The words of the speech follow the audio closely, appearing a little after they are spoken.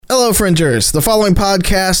Hello, Fringers. The following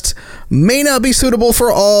podcast may not be suitable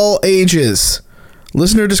for all ages.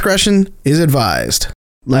 Listener discretion is advised.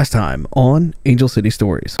 Last time on Angel City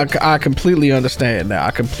Stories. I completely understand now.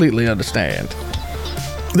 I completely understand.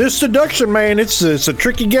 This seduction, man, it's a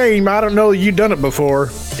tricky game. I don't know you've done it before.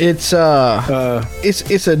 It's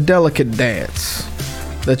a delicate dance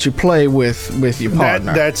that you play with your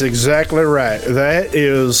partner. That's exactly right. That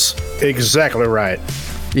is exactly right.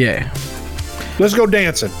 Yeah. Let's go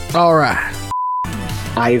dancing. All right.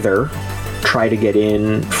 Either try to get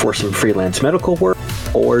in for some freelance medical work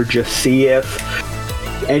or just see if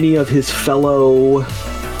any of his fellow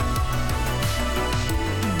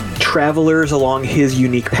travelers along his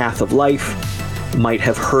unique path of life might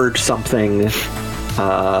have heard something.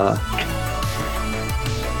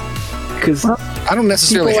 Because I don't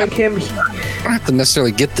necessarily like him. I don't have to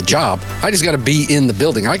necessarily get the job. I just got to be in the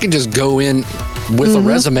building. I can just go in with a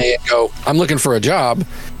resume and go, I'm looking for a job.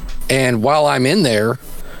 And while I'm in there,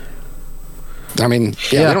 I mean,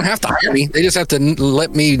 they don't have to hire me. They just have to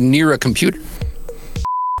let me near a computer.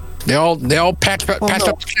 They all patched up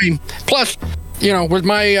the same. Plus, with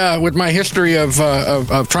my history of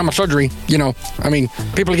trauma surgery, I mean,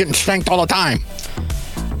 people are getting spanked all the time.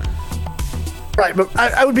 Right, but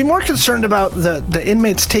I would be more concerned about the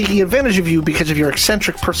inmates taking advantage of you because of your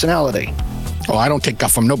eccentric personality. Oh, I don't take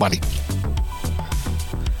guff from nobody.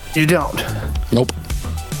 You don't? Nope.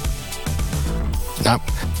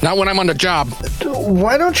 Not when I'm on the job.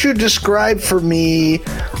 Why don't you describe for me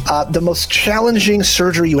the most challenging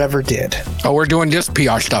surgery you ever did? Oh, we're doing just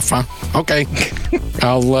PR stuff, huh? Okay.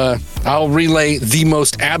 I'll relay the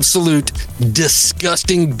most absolute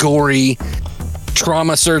disgusting, gory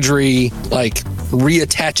trauma surgery, like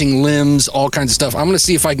reattaching limbs, all kinds of stuff. I'm going to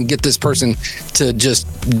see if I can get this person to just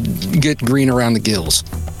get green around the gills.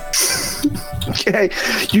 Okay,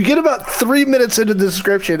 you get about 3 minutes into the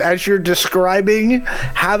description as you're describing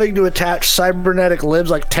having to attach cybernetic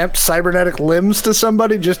limbs, like temp cybernetic limbs to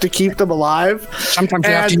somebody just to keep them alive. Sometimes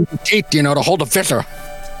you have to use the teeth, to hold a fissure.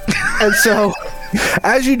 And so,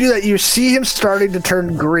 as you do that, you see him starting to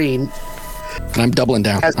turn green. And I'm doubling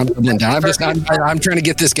down. I'm trying to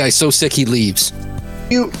get this guy so sick he leaves.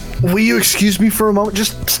 Will you excuse me for a moment?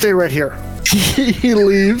 Just stay right here. He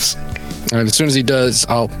leaves. All right, as soon as he does,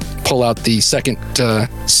 I'll pull out the second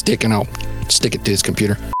stick and I'll stick it to his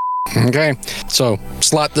computer. Okay, so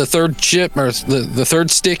slot the third chip or the third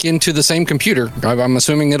stick into the same computer. I'm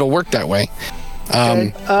assuming it'll work that way.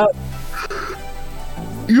 Okay.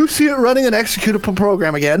 You see it running an executable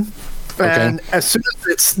program again. And as soon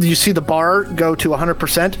as you see the bar go to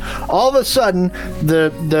 100%, all of a sudden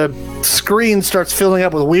the screen starts filling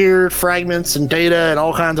up with weird fragments and data and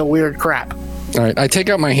all kinds of weird crap. All right, I take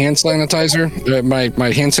out my hand sanitizer,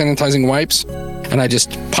 my hand sanitizing wipes, and I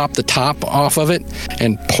just pop the top off of it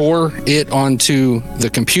and pour it onto the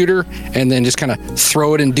computer, and then just kind of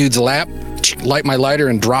throw it in dude's lap, light my lighter,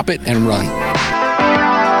 and drop it and run.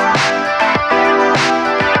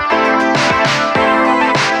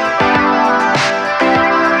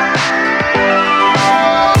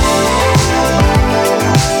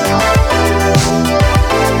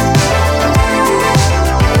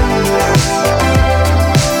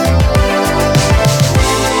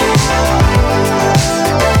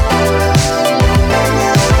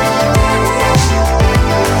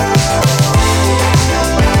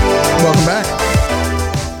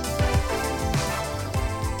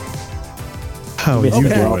 How We're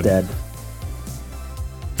you all doing? dead.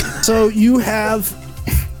 So you've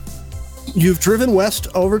driven west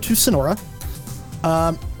over to Sonora.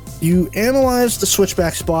 You analyze the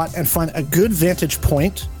switchback spot and find a good vantage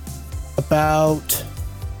point about...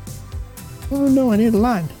 Oh no, I need a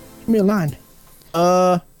line. Give me a line.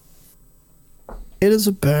 It is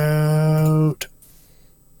about...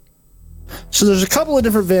 So there's a couple of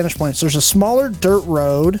different vantage points. There's a smaller dirt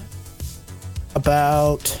road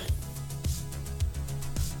about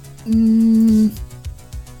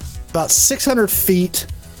 600 feet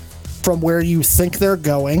from where you think they're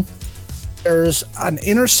going. There's an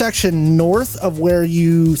intersection north of where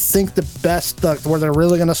you think where they're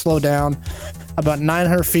really going to slow down, about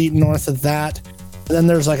 900 feet north of that. And then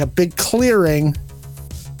there's like a big clearing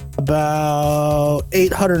about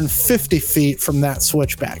 850 feet from that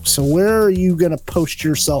switchback. So where are you going to post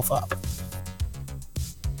yourself up?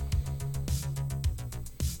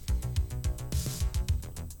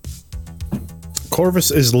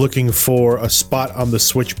 Corvus is looking for a spot on the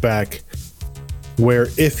switchback where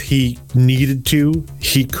if he needed to,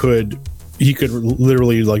 he could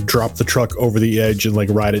literally like drop the truck over the edge and like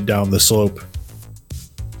ride it down the slope.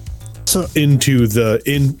 So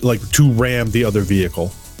to ram the other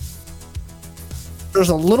vehicle. there's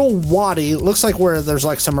a little wadi. It looks like where there's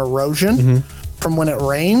like some erosion from when it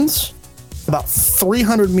rains. About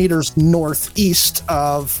 300 meters northeast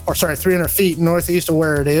of, or sorry, 300 feet northeast of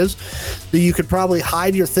where it is. That you could probably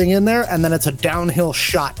hide your thing in there, and then it's a downhill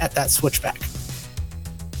shot at that switchback.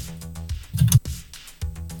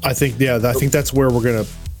 I think that's where we're gonna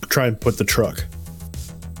try and put the truck.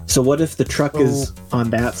 So what if the truck is on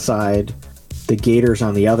that side, the gator's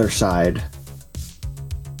on the other side?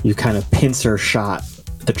 You kind of pincer shot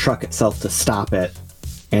the truck itself to stop it,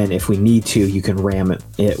 and if we need to, you can ram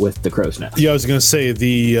it with the crow's nest. Yeah, I was gonna say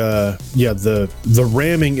the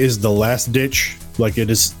ramming is the last ditch. Like it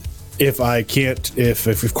is, if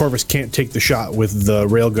Corvus can't take the shot with the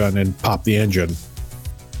railgun and pop the engine.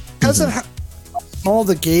 Because of how small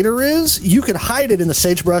the gator is, you could hide it in the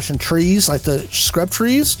sagebrush and trees, like the scrub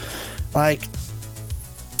trees. Like,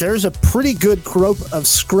 there's a pretty good growth of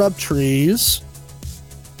scrub trees.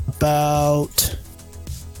 About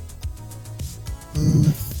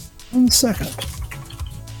 1 second.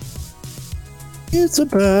 It's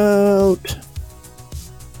about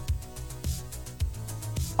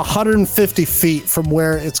 150 feet from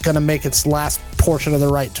where it's going to make its last portion of the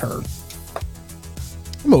right turn.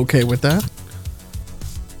 I'm okay with that.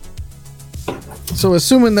 So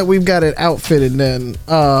assuming that we've got it outfitted, then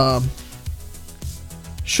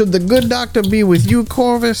should the good doctor be with you,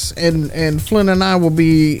 Corvus, and Flynn and I will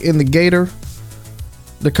be in the gator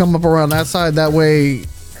to come up around that side? That way,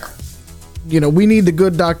 we need the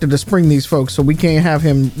good doctor to spring these folks, so we can't have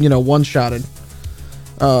him, one-shotted.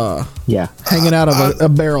 Hanging out of a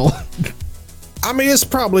barrel. I mean,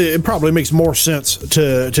 it probably makes more sense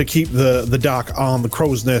to keep the dock on the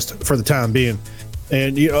crow's nest for the time being.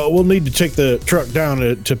 And we'll need to take the truck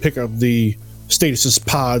down to pick up the stasis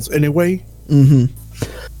pods anyway. Mm-hmm.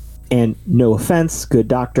 And no offense, good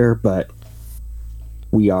doctor, but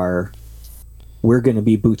we're going to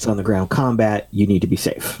be boots on the ground combat. You need to be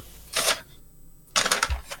safe.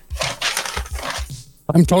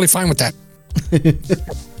 I'm totally fine with that.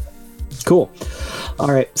 Cool. All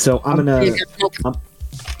right, so I'm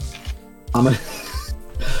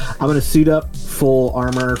gonna suit up, full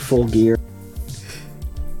armor, full gear.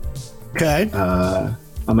 Okay. I'm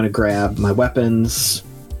gonna grab my weapons.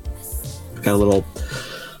 Got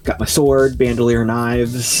my sword, bandolier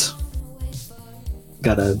knives.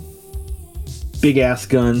 Got a big ass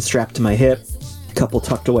gun strapped to my hip, a couple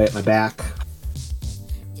tucked away at my back.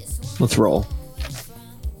 Let's roll.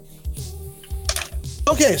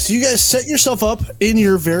 Okay, so you guys set yourself up in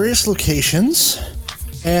your various locations,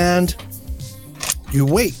 and you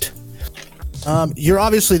wait. You're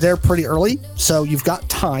obviously there pretty early, so you've got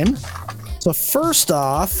time. So first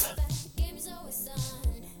off,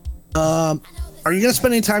 are you going to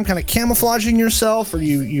spend any time kind of camouflaging yourself, or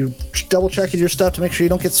you double checking your stuff to make sure you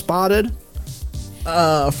don't get spotted?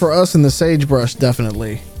 For us in the sagebrush,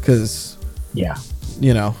 definitely, because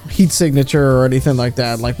heat signature or anything like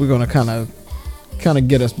that. Like, we're going to kind of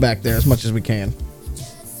get us back there as much as we can.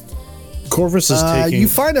 Corvus is taking. You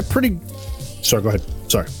find a pretty. Sorry, go ahead.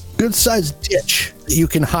 Sorry. Good sized ditch that you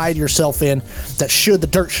can hide yourself in. The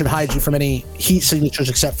dirt should hide you from any heat signatures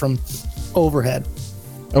except from overhead.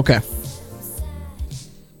 Okay.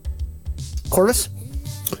 Corvus?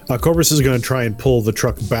 Corvus is going to try and pull the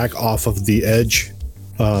truck back off of the edge,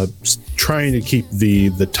 trying to keep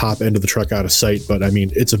the top end of the truck out of sight. But I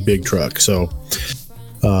mean, it's a big truck, so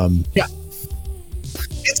yeah,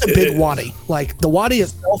 it's a big wadi. Like, the wadi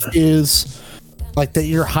itself is like that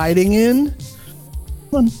you're hiding in.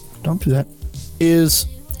 Come on, don't do that. Is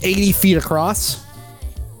 80 feet across.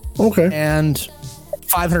 Okay. And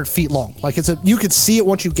 500 feet long. Like, you could see it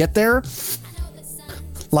once you get there.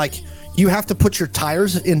 Like, you have to put your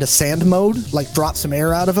tires into sand mode, like drop some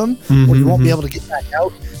air out of them, or you won't be able to get back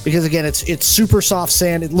out, because again, it's super soft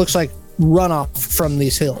sand. It looks like runoff from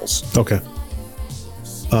these hills. Okay.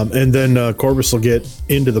 And then Corvus will get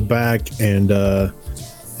into the back, and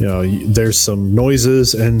there's some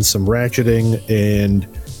noises and some ratcheting, and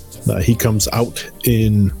he comes out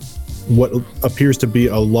in what appeers to be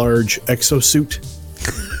a large exosuit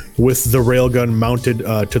with the railgun mounted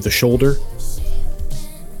to the shoulder.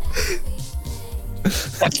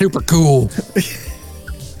 That's super cool.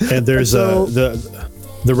 And there's the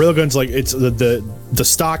railgun's like, it's the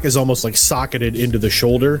stock is almost like socketed into the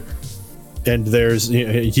shoulder, and there's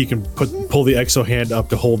he can pull the exo hand up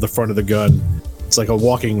to hold the front of the gun. It's like a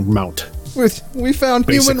walking mount. We found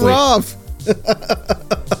Basically. human Rav.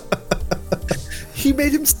 He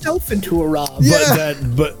made himself into a Rob. Yeah.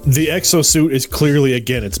 But the exosuit is clearly,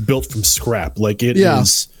 again, it's built from scrap. Like, it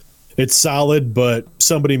is. It's solid, but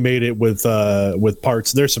somebody made it with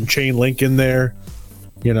parts. There's some chain link in there.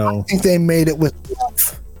 You know, I think they made it with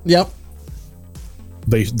love. Yep.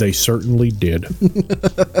 they certainly did.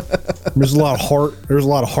 There's a lot of heart. There's a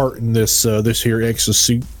lot of heart in this this here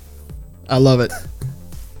exosuit. I love it.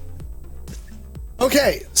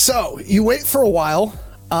 Okay, so you wait for a while.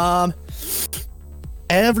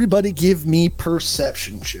 Everybody give me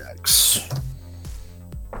perception checks.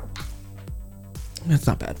 That's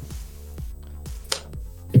not bad.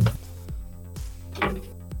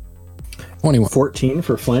 21. 14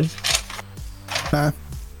 for Flynn. I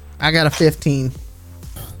got a 15.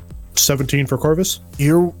 17 for Corvus.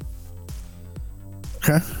 You're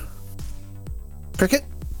okay. Cricket.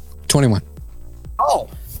 21. Oh,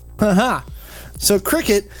 haha. So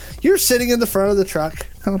Cricket, you're sitting in the front of the truck,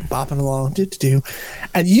 kind of bopping along,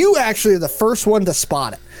 and you actually are the first one to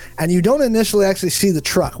spot it. And you don't initially actually see the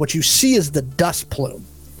truck. What you see is the dust plume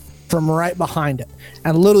from right behind it,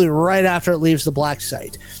 and literally right after it leaves the black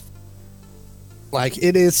site. Like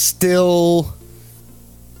it is still,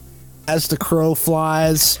 as the crow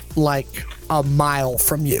flies, like a mile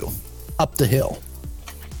from you, up the hill.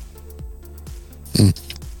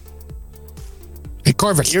 Hey,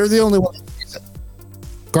 Corvus. You're the only one.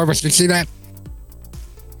 Corvus, did you see that?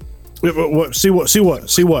 What? See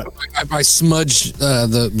what? I smudge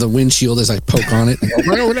the windshield as I poke on it.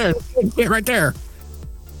 Right over there. Yeah, right there.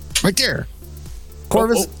 Right there.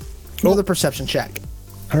 Corvus, roll the perception check.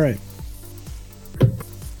 All right.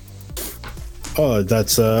 Oh,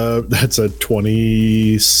 that's a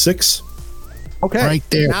 26. Okay. Right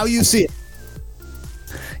there. Now you see it.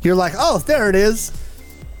 You're like, oh, there it is.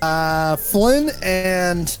 Flynn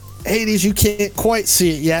and Hades, you can't quite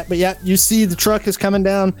see it yet, but yeah, you see the truck is coming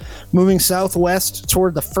down, moving southwest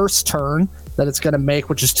toward the first turn that it's going to make,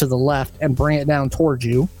 which is to the left, and bring it down towards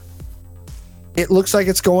you. It looks like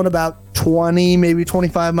it's going about 20, maybe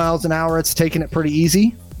 25 miles an hour. It's taking it pretty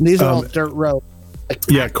easy. And these are all dirt roads.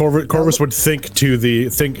 Yeah, Corvus would think to the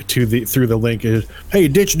through the link is, hey,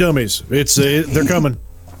 ditch dummies. It's they're coming.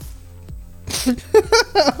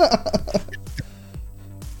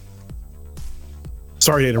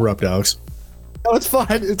 Sorry to interrupt, Alex. Oh, it's fine.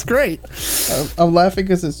 It's great. I'm laughing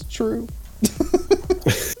because it's true.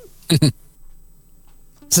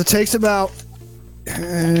 So it takes about,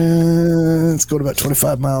 let's go to about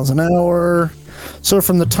 25 miles an hour. So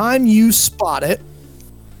from the time you spot it,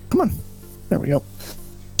 come on, there we go,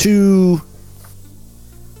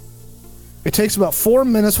 it takes about 4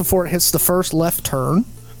 minutes before it hits the first left turn.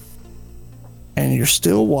 And you're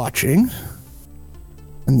still watching.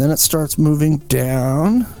 And then it starts moving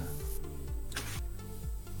down.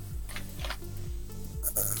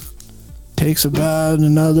 Takes about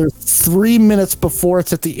another 3 minutes before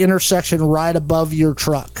it's at the intersection right above your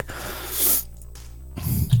truck.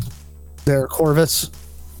 There, Corvus.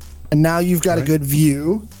 And now you've got a good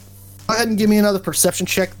view. Go ahead and give me another perception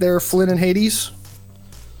check there, Flynn and Hades.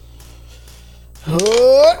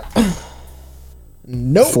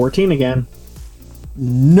 Nope. 14 again.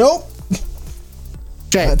 Nope.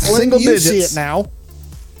 Okay, That's Flynn, single you digits. see it now.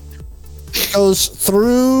 It goes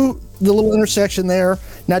through the little intersection there.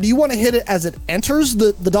 Now, do you want to hit it as it enters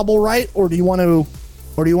the double right, or do you want to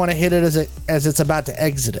hit it as it's about to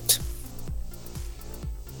exit it?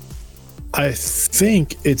 I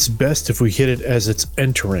think it's best if we hit it as it's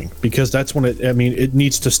entering, because that's when it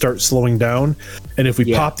needs to start slowing down. And if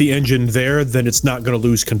we pop the engine there, then it's not going to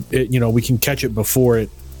lose. We can catch it before it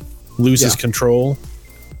loses control.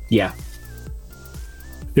 Yeah.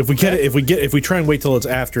 If we try and wait till it's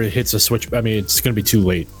after it hits a switch, it's going to be too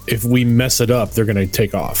late. If we mess it up, they're going to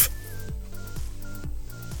take off.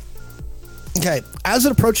 Okay, as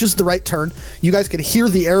it approaches the right turn, you guys can hear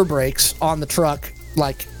the air brakes on the truck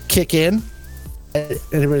like kick in.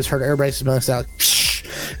 Anybody's heard air brakes? Out.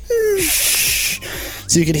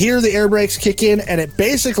 So you can hear the air brakes kick in, and it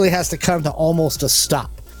basically has to come to almost a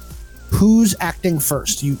stop. Who's acting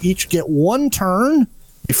first? You each get one turn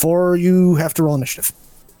before you have to roll initiative.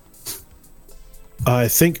 I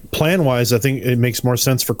think plan-wise, it makes more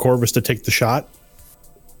sense for Corvus to take the shot.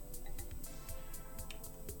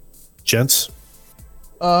 Gents?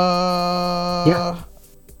 Yeah.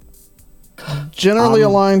 Generally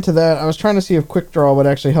aligned to that. I was trying to see if quick draw would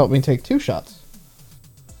actually help me take 2 shots.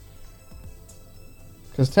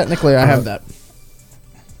 Because technically I have that.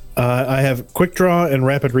 I have quick draw and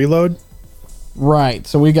rapid reload. Right,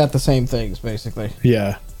 so we got the same things, basically.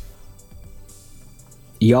 Yeah.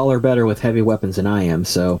 Y'all are better with heavy weapons than I am,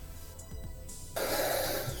 so.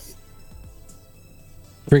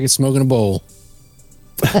 Cricket smoking a bowl.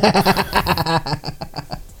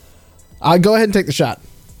 I'll go ahead and take the shot.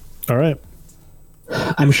 All right.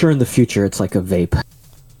 I'm sure in the future it's like a vape.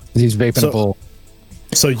 He's vaping a bowl.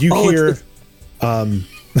 So you hear... Like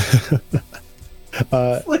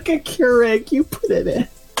a Keurig, you put it in.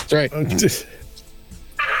 That's right.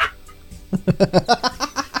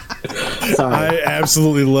 Sorry. I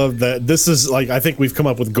absolutely love that. This is like, I think we've come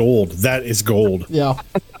up with gold. That is gold. Yeah.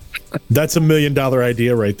 That's $1 million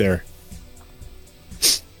idea right there.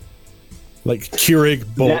 Like That-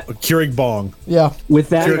 Keurig bong. Yeah. With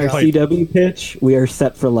that in Keurig our pipe. CW pitch, we are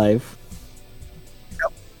set for life.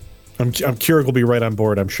 I'm Keurig will be right on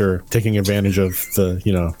board, I'm sure, taking advantage of the,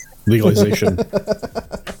 legalization.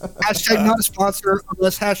 Hashtag not a sponsor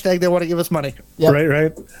unless hashtag they want to give us money. Yep.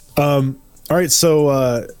 Right. All right,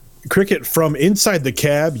 so Cricket, from inside the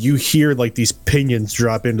cab, you hear like these pinions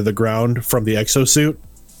drop into the ground from the exosuit.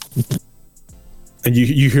 And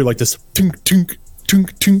you hear like this tink tink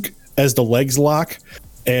tink tink as the legs lock,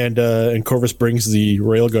 and Corvus brings the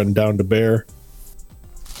railgun down to bear.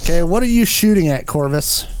 Okay, what are you shooting at,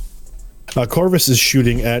 Corvus? Corvus is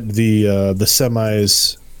shooting at the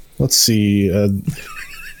semis. Let's see.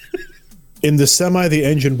 In the semi, the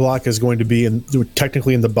engine block is going to be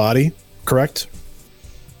technically in the body, correct?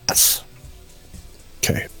 Yes.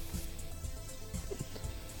 Okay.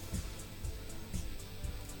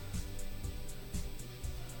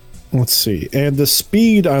 Let's see. And the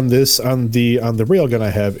speed on this on the railgun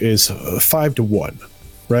I have is 5 to 1,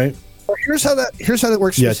 right? Well, here's how that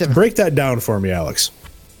works. Yeah. Specifically. Break that down for me, Alex.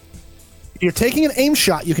 You're taking an aim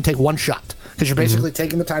shot. You can take one shot because you're basically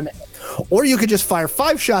taking the time to aim. Or you could just fire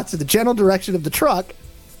 5 shots in the general direction of the truck,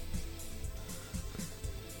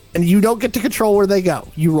 and you don't get to control where they go.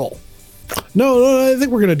 You roll. No, I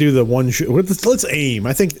think we're gonna do the one. Let's aim.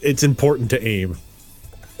 I think it's important to aim.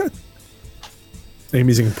 Aiming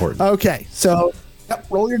is important. Okay, so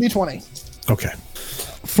roll your d20. Okay.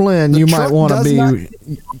 Flynn, you might truck want to does be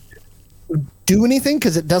not do anything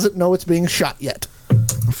because it doesn't know it's being shot yet.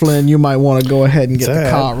 Flynn. You might want to go ahead and get the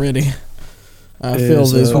Sad. car ready. I feel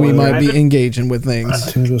this. We might be engaging with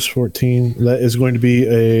things. 10 plus 14. That is going to be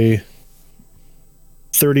a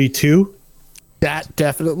 32. That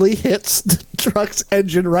definitely hits the truck's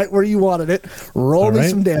engine right where you wanted it. Roll me right.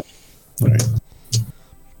 some damage. All right.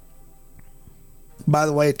 By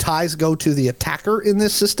the way, ties go to the attacker in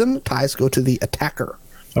this system. Ties go to the attacker.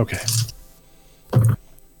 Okay.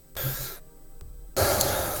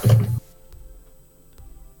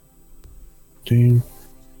 Ding.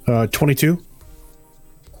 22.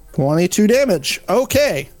 22 damage.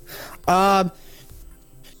 Okay.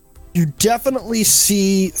 You definitely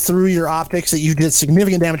see through your optics that you did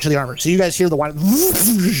significant damage to the armor. So you guys hear the whine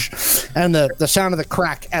and the sound of the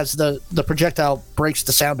crack as the projectile breaks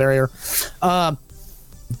the sound barrier.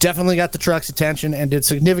 Definitely got the truck's attention and did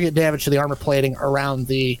significant damage to the armor plating around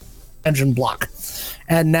the engine block.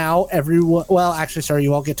 And now everyone... Well, actually, sorry,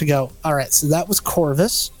 you all get to go. All right, so that was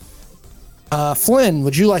Corvus. Flynn,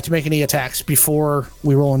 would you like to make any attacks before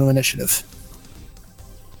we roll into initiative?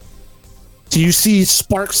 Do you see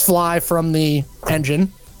sparks fly from the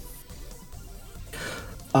engine?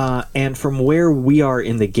 And from where we are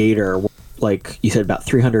in the gator, like you said, about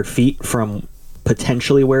 300 feet from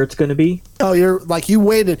potentially where it's going to be. Oh, you're like, you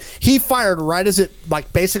waited. He fired right as it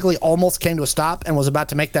like basically almost came to a stop and was about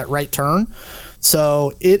to make that right turn.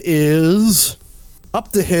 So it is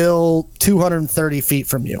up the hill 230 feet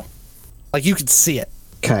from you. Like you could see it.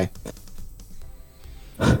 Okay.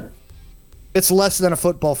 It's less than a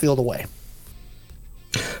football field away.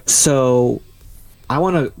 So I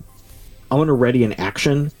want to ready an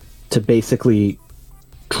action to basically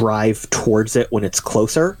drive towards it when it's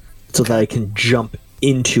closer so that I can jump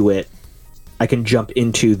into it. I can jump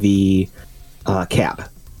into the cab.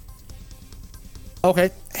 Okay.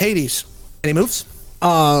 Hades. Any moves?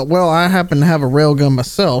 Well, I happen to have a railgun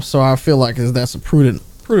myself, so I feel like that's a prudent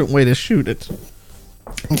way to shoot it.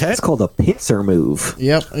 Okay. It's called a pincer move.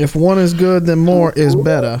 Yep. If one is good, then more is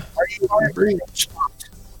better. Are you already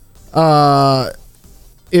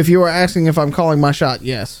If you are asking if I'm calling my shot,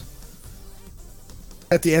 yes.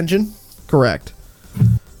 at the engine? Correct.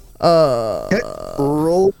 Okay.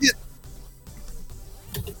 Roll it.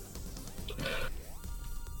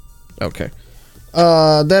 Okay.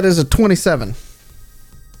 That is a 27.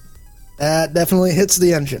 That definitely hits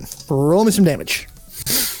the engine. Roll me some damage.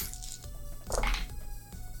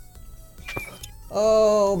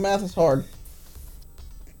 Oh, math is hard.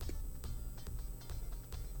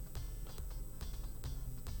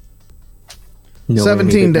 No,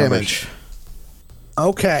 17 maybe damage.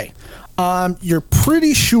 Okay. You're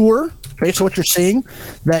pretty sure, based on what you're seeing,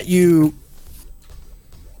 that you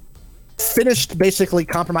finished basically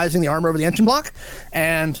compromising the armor over the engine block,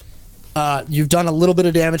 and you've done a little bit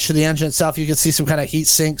of damage to the engine itself. You can see some kind of heat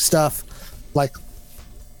sink stuff, like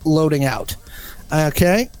loading out.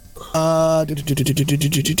 Okay. No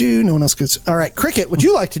one else gets. All right, Cricket, would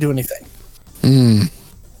you like to do anything?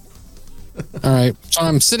 All right. So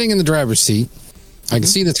I'm sitting in the driver's seat. I can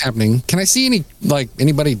see this happening. Can I see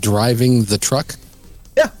anybody driving the truck?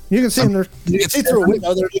 Yeah, you can see them. You can see through a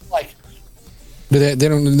window. They're just like. They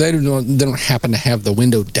don't happen to have the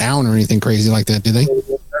window down or anything crazy like that, do they?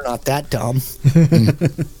 They're not that dumb.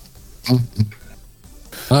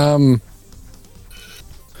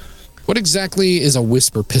 What exactly is a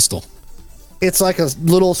whisper pistol? It's like a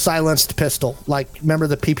little silenced pistol. Like, remember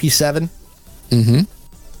the PP7? Mm-hmm.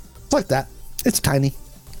 It's like that. It's tiny.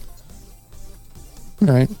 All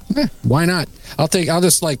right. Why not? I'll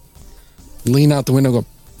just like lean out the window, go,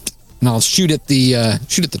 and I'll shoot at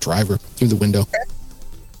the driver through the window.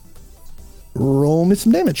 Roll me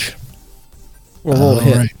some damage. Roll a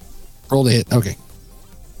hit. Right. Roll the hit. Okay.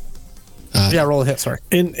 Yeah, roll a hit. Sorry.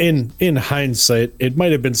 In hindsight, it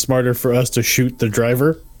might have been smarter for us to shoot the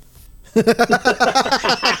driver.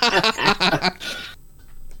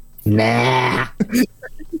 Nah.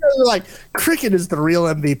 You're like, Cricket is the real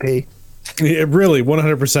MVP. Yeah, really,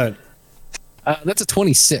 100%. That's a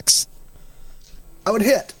 26. I would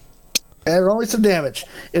hit. And roll me some damage.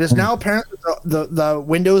 It is now apparent that the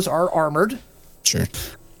windows are armored. Sure.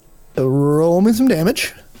 So roll me some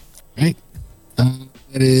damage. Right.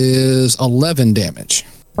 It is 11 damage.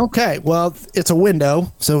 Okay, well, it's a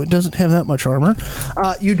window, so it doesn't have that much armor.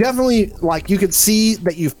 You definitely, you can see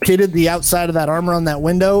that you've pitted the outside of that armor on that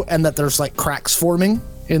window and that there's, cracks forming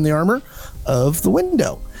in the armor of the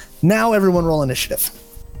window. Now everyone roll initiative.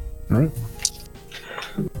 All right.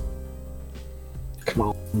 Come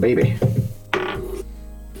on, baby.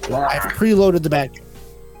 I've preloaded the bag.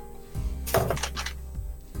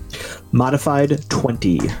 Modified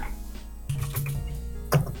 20.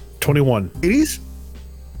 21. 80s.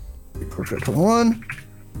 21.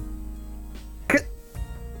 Hit.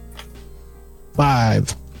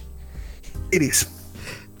 5. 80s.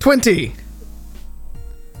 20.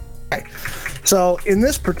 Okay. So in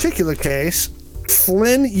this particular case,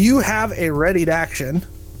 Flynn, you have a readied action.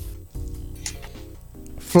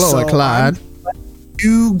 Floa Clyde.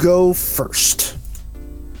 You go first.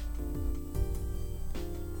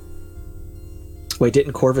 Wait,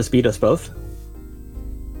 didn't Corvus beat us both?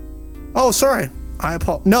 Oh, sorry. I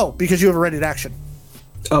apologize. No, because you have a readied action.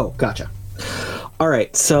 Oh, gotcha. All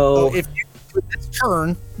right, so If you do this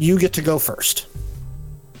turn, you get to go first.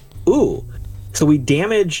 ooh, so we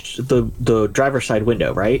damaged the driver's side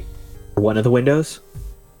window, right? Or one of the windows.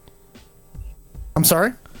 I'm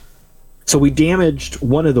sorry? So we damaged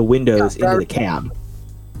one of the windows Yeah, into the cab.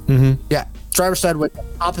 Yeah. Driver's side window,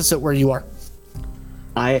 opposite where you are.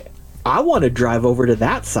 I want to drive over to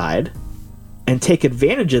that side and take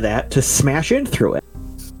advantage of that to smash in through it.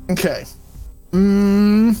 Okay.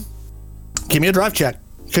 Give me a drive check.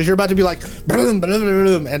 Because you're about to be like, brum, brum, brum,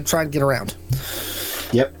 brum, and try and get around.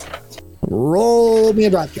 Yep. Roll me a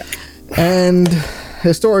drive check. And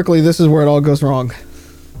historically, this is where it all goes wrong.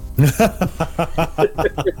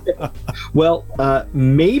 Well,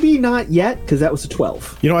 maybe not yet, because that was a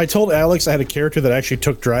 12. You know, I told Alex I had a character that actually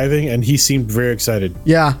took driving, and he seemed very excited.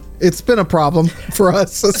 Yeah, it's been a problem for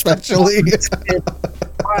us, especially.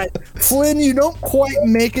 All right. Flynn, you don't quite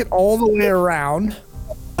make it all the way around.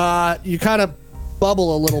 You kind of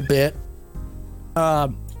bubble a little bit.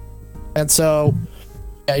 And so,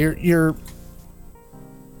 yeah, you're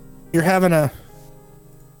having an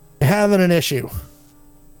issue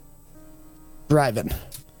driving.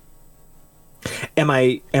 Am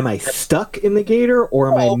I stuck in the gator,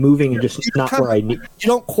 or am I moving and just not where I need? You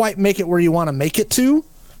don't quite make it where you want to make it to.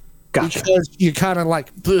 Gotcha. Because you kind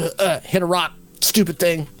of hit a rock, stupid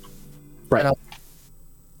thing. Right.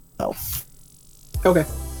 Oh. Okay.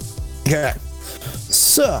 Okay.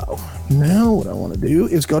 So now what I want to do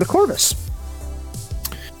is go to Corvus.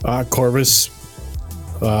 Corvus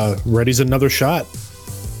readies another shot.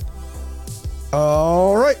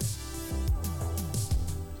 All right.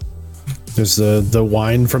 There's the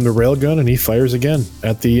whine from the railgun, and he fires again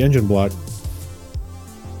at the engine block.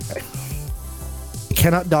 You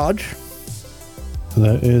cannot dodge.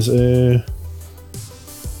 That is a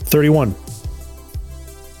 31.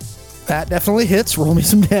 That definitely hits. Roll me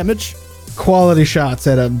some damage. Quality shots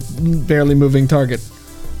at a barely moving target.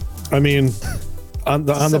 I mean, on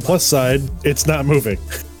the plus side, it's not moving.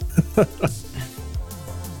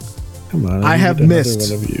 Come on. I have need another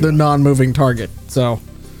missed one of you. the non-moving target, so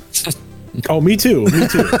Oh, me too. Me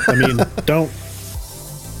too. I mean, don't.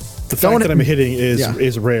 The fact that I'm hitting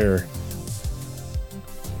is rare.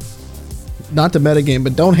 not to metagame,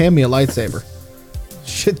 but don't hand me a lightsaber.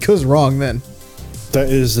 Shit goes wrong then. That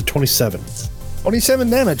is the 27. 27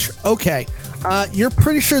 damage. Okay. You're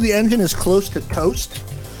pretty sure the engine is close to toast,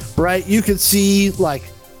 right? You can see like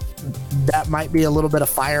that might be a little bit of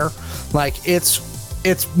fire. Like it's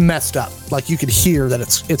messed up. Like you could hear that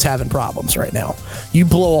it's having problems right now. You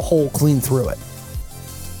blow a hole clean through it.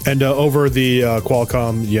 And over the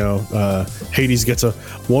Qualcomm, Hades gets a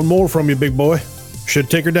one more from you, big boy. Should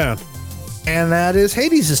take her down. And that is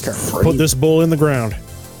Hades' turn. Put this bull in the ground.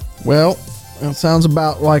 Well, that sounds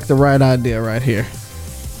about like the right idea right here.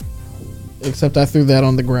 Except I threw that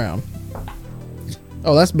on the ground.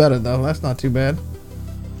 Oh, that's better though. That's not too bad.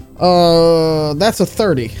 That's a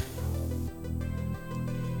 30.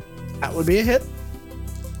 That would be a hit.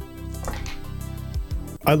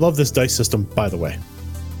 I love this dice system, by the way.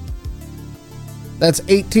 That's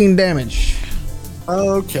 18 damage.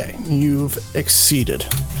 Okay, you've exceeded.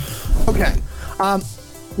 Okay.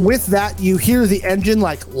 With that, you hear the engine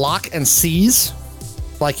like lock and seize.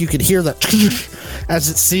 Like you could hear that as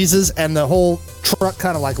it seizes, and the whole truck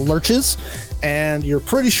kind of like lurches, and you're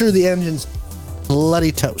pretty sure the engine's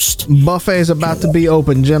bloody toast. Buffet's about to be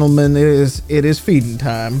open, gentlemen. It is feeding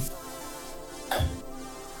time.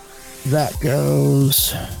 That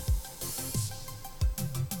goes.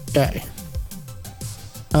 Okay.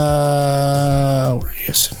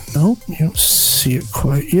 Yes. Nope. You don't see it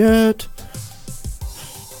quite yet.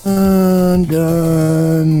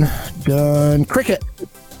 Done. Cricket.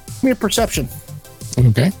 Give me a perception.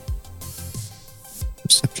 Okay.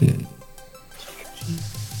 Perception.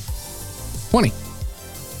 20.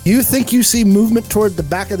 You think you see movement toward the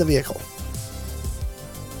back of the vehicle?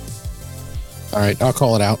 All right, I'll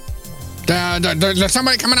call it out. There's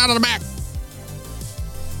somebody coming out of the back.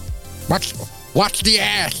 Watch the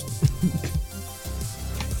ass.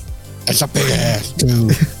 It's a big ass, too.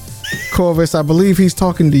 Corvus, I believe he's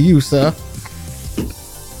talking to you, sir.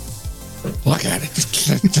 Look at it.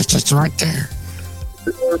 It's right there.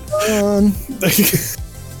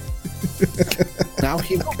 Now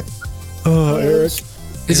he. Eric.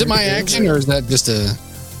 Is it my action or is that just a...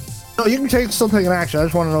 No, you can still take an action. I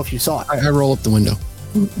just want to know if you saw it. I roll up the window.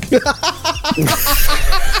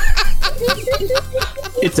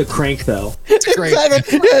 It's a crank, though. It's great. Yeah,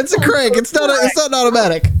 it's a crank. It's not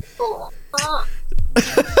automatic.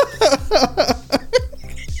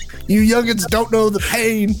 You youngins don't know the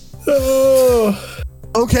pain.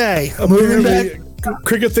 Okay, moving back.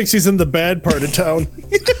 Cricket thinks he's in the bad part of town.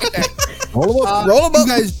 Roll him up. You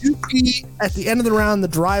guys do see at the end of the round the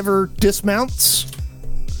driver dismounts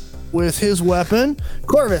with his weapon.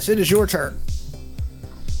 Corvus, it is your turn.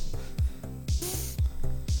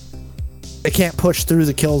 They can't push through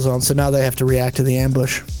the kill zone, so now they have to react to the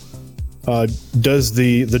ambush. Does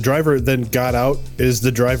the driver then got out? Is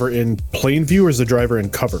the driver in plain view or is the driver in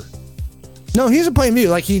cover? No, he's in plain view.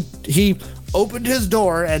 Like he opened his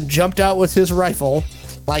door and jumped out with his rifle.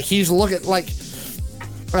 Like he's looking like.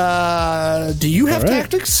 Do you have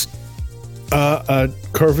tactics?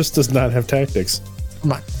 Corvus does not have tactics.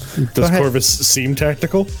 Come on. Does Corvus seem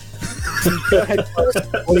tactical? Go ahead.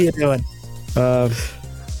 What are you doing?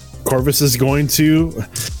 Corvus is going to.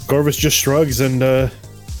 Corvus just shrugs and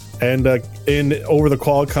in over the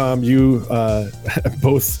Qualcomm, you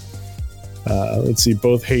both. Let's see,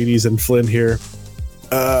 both Hades and Flynn here.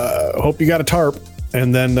 Hope you got a tarp,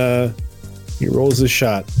 and then he rolls his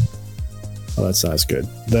shot. Oh, that sounds good.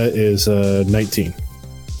 That is 19.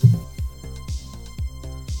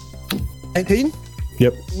 19?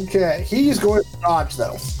 Yep. Okay, he's going to dodge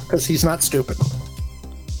though, because he's not stupid.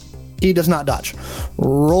 He does not dodge.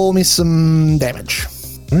 Roll me some damage.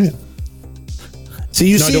 All right. So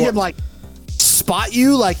you see him like spot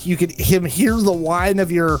you, like you could hear the whine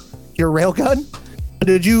of your railgun.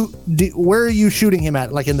 Where are you shooting him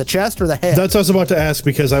at? Like in the chest or the head? That's what I was about to ask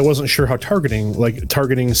because I wasn't sure how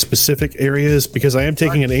targeting specific areas because I am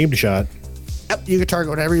taking an aimed shot. Yep, you can target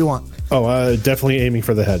whatever you want. Oh, definitely aiming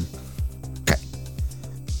for the head. Okay.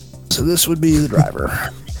 So this would be the driver.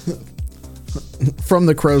 From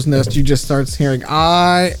the crow's nest, you just starts hearing,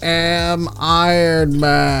 "I am Iron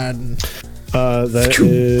Man." That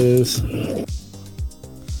is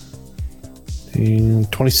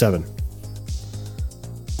 27.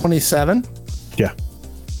 27. Yeah.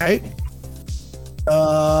 Okay.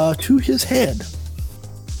 To his head.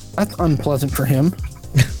 That's unpleasant for him.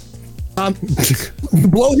 You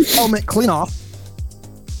blow his helmet clean off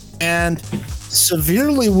and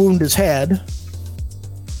severely wound his head.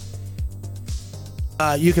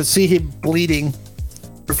 You can see him bleeding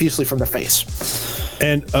profusely from the face.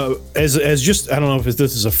 And as just, I don't know if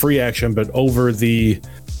this is a free action, but over the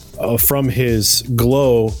from his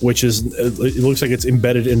glow, which is, it looks like it's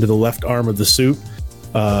embedded into the left arm of the suit.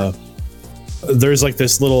 There's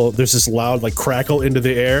this loud like crackle into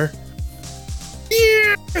the air,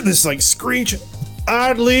 at this like screech.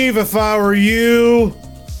 I'd leave if I were you.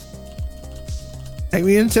 Make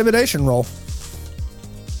me an intimidation roll.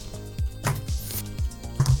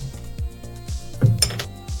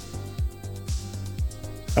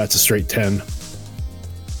 That's a straight 10.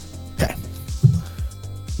 Okay.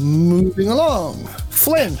 Moving along.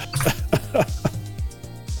 Flynn.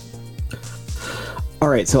 All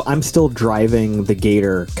right, so I'm still driving the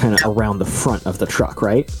gator kind of around the front of the truck,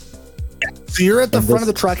 right? So you're at the front of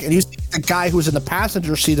the truck, and you see the guy who's in the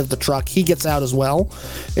passenger seat of the truck. He gets out as well.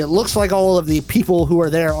 It looks like all of the people who are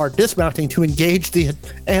there are dismounting to engage the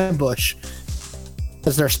ambush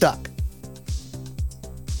as they're stuck.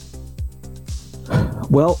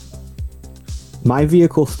 Well, my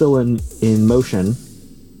vehicle's still in motion.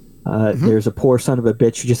 There's a poor son of a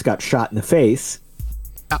bitch who just got shot in the face.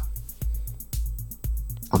 Yeah.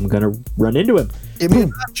 I'm gonna run into him. Give me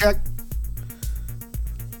a check.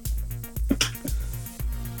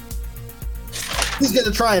 He's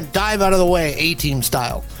gonna try and dive out of the way, A-team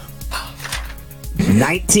style.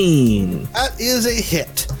 19. That is a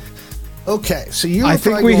hit. Okay, so you. I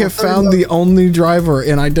think we have found the only driver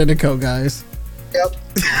in Identico, guys. Yep.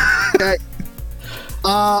 Okay.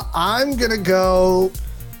 I'm gonna go.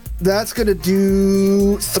 That's gonna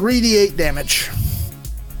do 3d8 damage.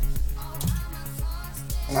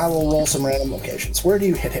 And I will roll some random locations. Where do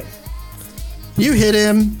you hit him? You hit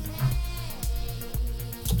him.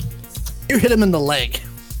 You hit him in the leg.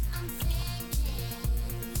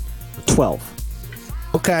 12.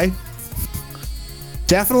 Okay.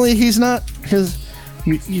 Definitely, he's not his.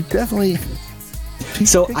 You definitely.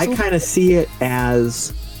 So I kind of see it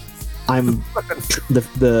as I'm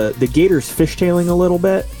the gator's fishtailing a little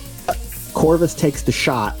bit. Corvus takes the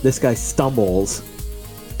shot. This guy stumbles,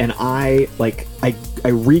 and I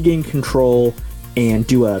regain control and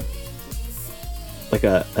do I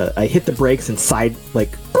hit the brakes and side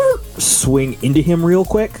swing into him real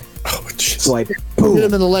quick. Oh, jeez. So I hit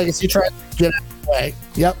him in the leg as you try to get out of the way.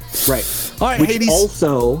 Yep. Right. All right, which Hades.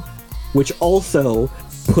 Which also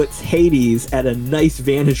puts Hades at a nice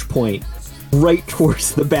vantage point right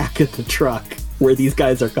towards the back of the truck where these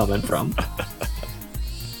guys are coming from.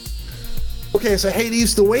 Okay, so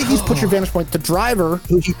Hades, the way he's put your vantage point, the driver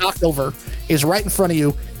who you knocked over is right in front of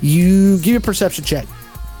you. You give a perception check.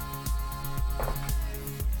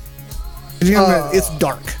 It's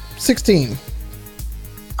dark. 16.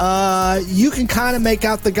 You can kind of make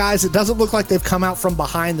out the guys. It doesn't look like they've come out from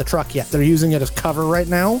behind the truck yet. They're using it as cover right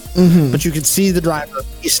now. But you can see the driver.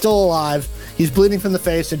 He's still alive. He's bleeding from the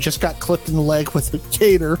face and just got clipped in the leg with a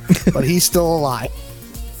gator, but he's still alive.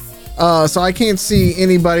 So I can't see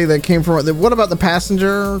anybody that came from. What about the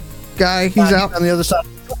passenger guy? He's out on the other side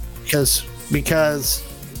because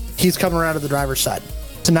he's coming around to the driver's side.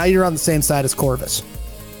 So now you're on the same side as Corvus.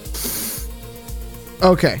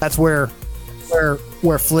 Okay, that's where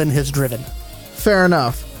Flynn has driven. Fair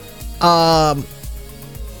enough. I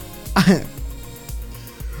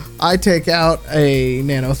take out a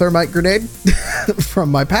nanothermite grenade from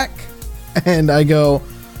my pack, and I go.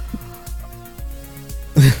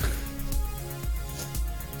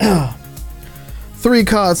 Three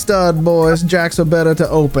card stud, boys. Jacks are better to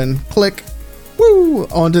open. Click. Woo!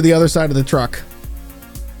 Onto the other side of the truck.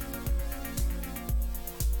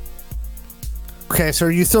 Okay, so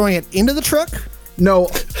are you throwing it into the truck? No,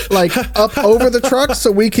 like up over the truck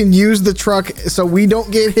so we can use the truck so we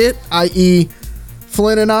don't get hit, i.e.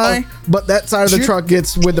 Flynn and I, but that side of the truck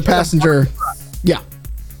gets with the passenger. Yeah.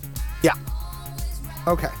 Yeah.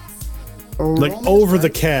 Okay. Like over the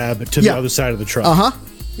cab to the other side of the truck. Uh-huh.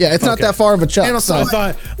 Yeah, it's not that far of a chuck. So.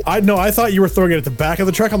 I thought you were throwing it at the back of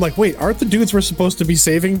the truck. I'm like, wait, aren't the dudes we're supposed to be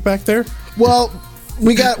saving back there? Well,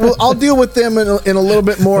 I'll deal with them in a little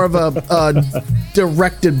bit more of a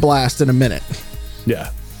directed blast in a minute.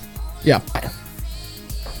 Yeah. Yeah.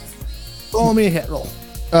 Roll me a hit roll.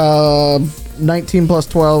 19 plus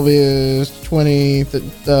 12 is 20,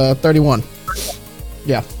 31.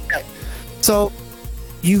 Yeah. Okay. So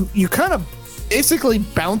you kind of basically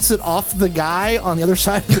bounce it off the guy on the other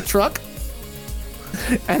side of the truck,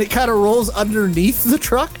 and it kind of rolls underneath the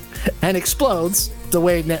truck and explodes. The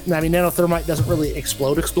way nanothermite doesn't really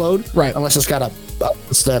explode, right? Unless it's got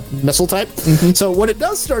it's the missile type. So what it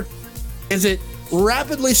does start is it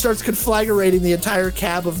rapidly starts conflagrating the entire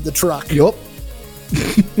cab of the truck. Yup.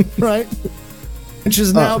 Right, which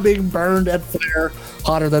is now being burned at flare,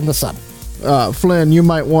 hotter than the sun. Flynn, you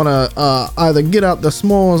might want to either get out the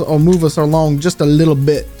s'mores or move us along just a little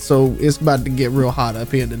bit. So it's about to get real hot up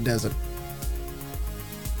here in the desert.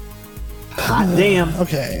 Hot damn.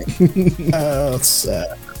 Okay. Let's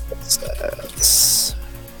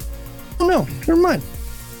oh no, never mind.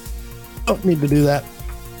 Don't need to do that.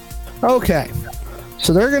 Okay.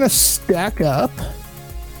 So they're going to stack up.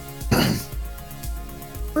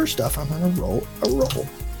 First off, I'm going to roll a roll.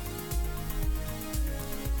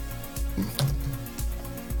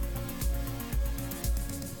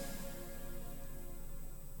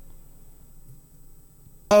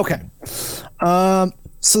 Okay.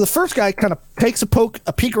 So the first guy kind of takes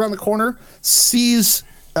a peek around the corner, sees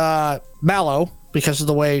Mallow because of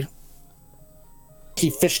the way he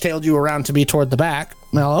fishtailed you around to be toward the back,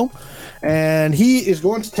 Mallow, and he is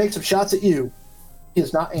going to take some shots at you. He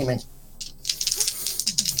is not aiming.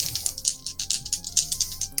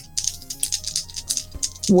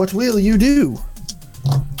 What will you do?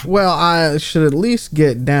 Well, I should at least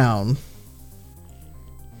get down.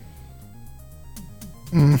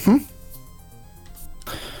 Mm-hmm.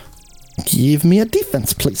 Give me a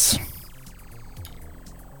defense, please.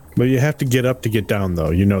 But you have to get up to get down,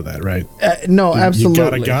 though. You know that, right? No,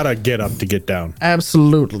 absolutely. You gotta get up to get down.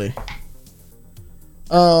 Absolutely.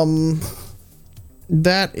 That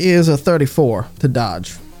is a 34 to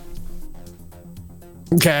dodge.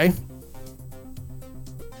 Okay.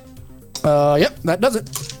 Yep, that does it.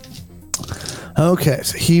 Okay,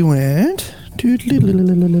 so he went.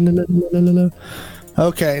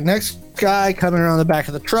 Okay, next guy coming around the back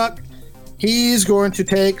of the truck. He's going to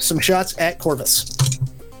take some shots at Corvus.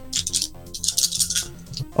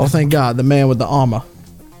 Oh, thank God, the man with the armor.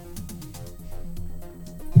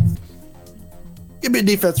 Give me a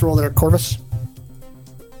defense roll there, Corvus.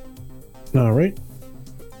 All right.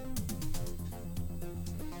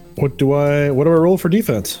 What do I roll for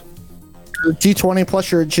defense? D20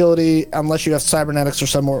 plus your agility, unless you have cybernetics or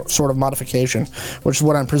some more sort of modification, which is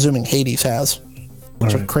what I'm presuming Hades has.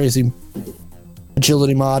 It's a crazy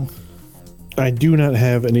agility mod. I do not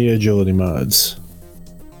have any agility mods.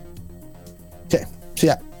 Okay, so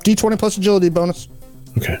yeah, D20 plus agility bonus.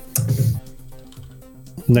 Okay.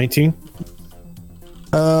 19.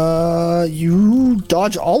 You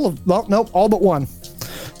dodge all of, well, nope, all but one.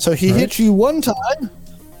 So he hits you one time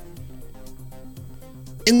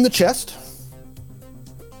in the chest.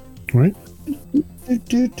 All right. Give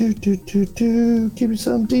me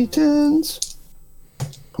some D10s.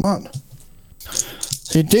 Come on.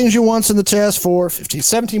 So he dings you once in the chest for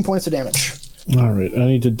 17 points of damage. All right. I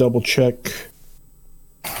need to double check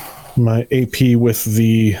my AP with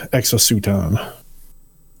the exosuit on.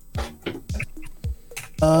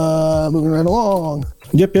 Moving right along.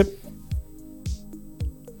 Yep.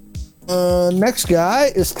 Next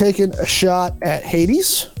guy is taking a shot at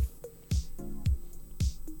Hades.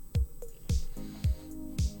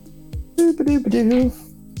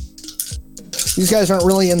 These guys aren't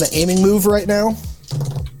really in the aiming move right now.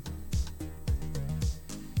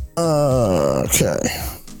 Okay.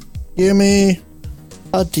 Give me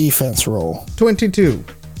a defense roll. 22.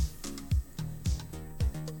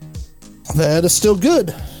 That is still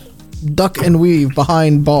good. Duck and weave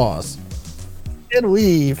behind bars. And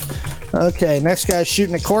weave. Okay, next guy's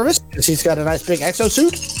shooting at Corvus because he's got a nice big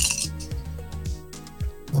exosuit.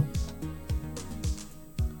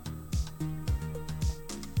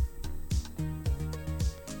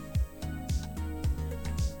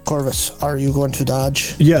 Corvus, are you going to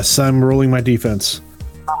dodge? Yes, I'm rolling my defense.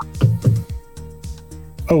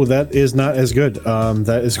 Oh, that is not as good.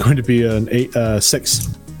 That is going to be an 6.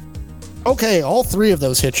 Okay, all three of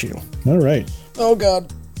those hit you. All right. Oh,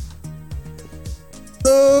 God.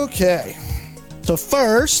 Okay. So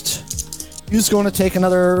first, he's going to take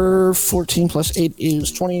another 14 plus 8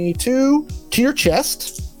 is 22 to your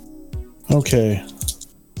chest. Okay.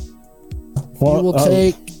 Well, You will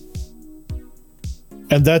take...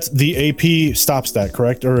 And that's the AP stops that,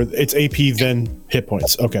 correct? Or it's AP then hit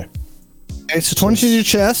points. Okay. Okay, so 22 to your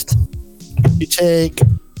chest. You take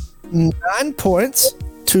 9 points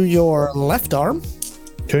to your left arm.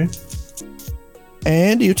 Okay.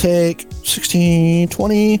 And you take 16,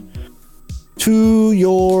 20 to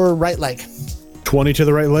your right leg. 20 to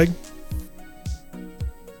the right leg?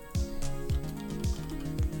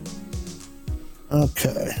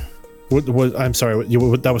 Okay. I'm sorry.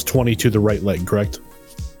 That was 20 to the right leg, correct?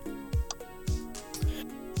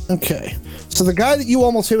 Okay. So the guy that you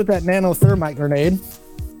almost hit with that nanothermite grenade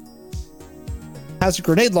has a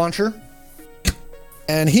grenade launcher.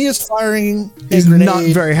 And he is firing a He's grenade. not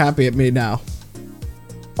very happy at me now.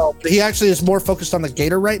 Oh, he actually is more focused on the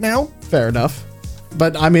gator right now. Fair enough.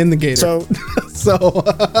 But I'm in the gator. So, So fire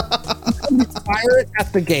it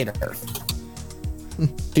at the gator.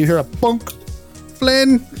 Do you hear a bunk?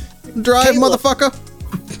 Flynn, drive, Caleb. motherfucker.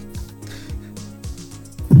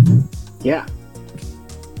 Yeah.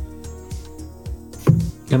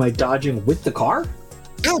 Am I dodging with the car?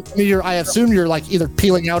 I mean, I assume you're like either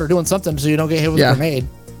peeling out or doing something so you don't get hit with Yeah. a grenade.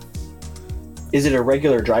 Is it a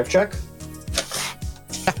regular drive check?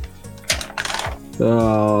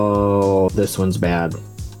 Oh, this one's bad.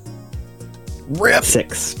 Rip.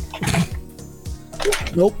 6.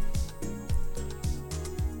 Nope.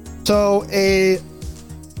 So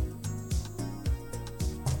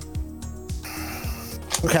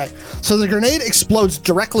Okay, so the grenade explodes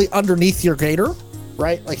directly underneath your gator,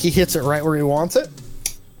 right? Like he hits it right where he wants it.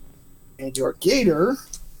 And your gator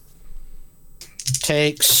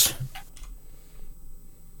takes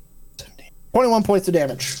 21 points of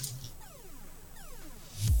damage.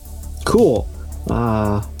 Cool.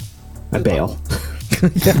 I bail.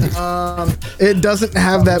 It doesn't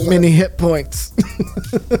have that many hit points.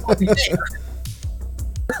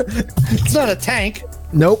 It's not a tank,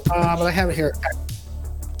 Nope. but I have it here.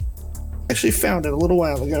 Actually found it a little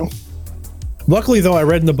while ago. Luckily, though, I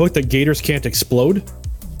read in the book that gators can't explode.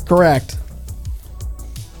 Correct.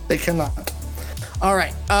 They cannot. All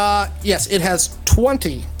right. Yes, it has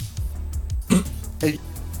 20.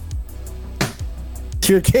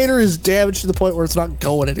 Your gator is damaged to the point where it's not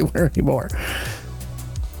going anywhere anymore.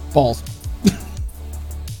 False.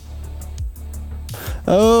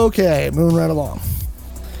 Okay, moving right along.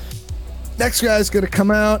 Next guy's going to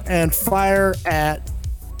come out and fire at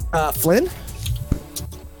Flynn.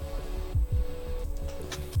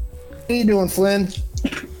 What are you doing, Flynn?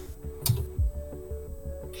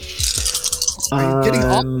 Are you getting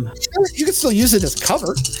off? You can still use it as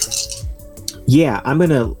cover. Yeah, I'm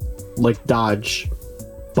gonna dodge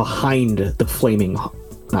behind the flaming,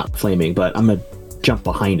 not flaming, but I'm gonna jump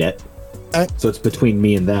behind it. Okay. So it's between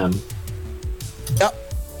me and them. Yep.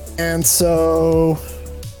 And so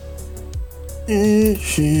 1,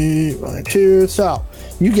 2. So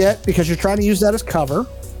you get, because you're trying to use that as cover,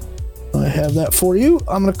 I have that for you.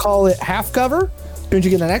 I'm going to call it half cover. Means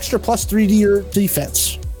you get an extra +3 to your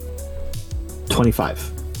defense.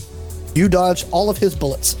 25. You dodge all of his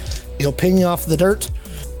bullets. He'll ping you off the dirt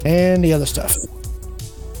and the other stuff.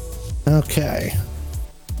 Okay.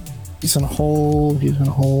 He's gonna hold.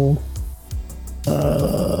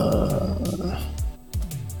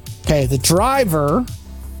 Okay, the driver,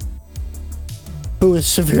 who is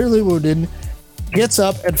severely wounded, gets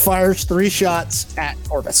up and fires 3 shots at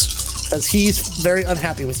Corvus, because he's very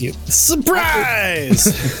unhappy with you. Surprise!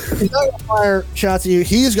 He's not gonna fire shots at you.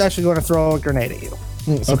 He's actually going to throw a grenade at you.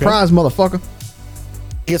 Surprise, motherfucker.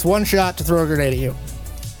 He gets 1 shot to throw a grenade at you.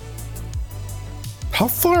 How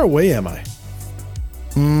far away am I?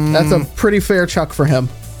 That's a pretty fair chuck for him.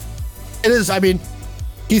 It is. I mean,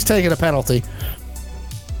 he's taking a penalty.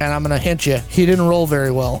 And I'm going to hint you, he didn't roll very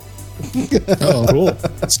well. Oh, cool.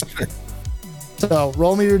 So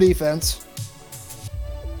roll me your defense.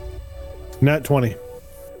 Nat 20.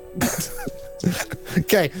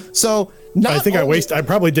 Okay, so I think I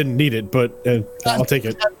probably didn't need it, but I'll take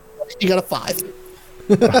it. You got a 5.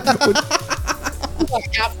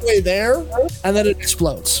 Halfway there, and then it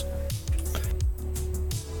explodes.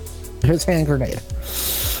 His hand grenade.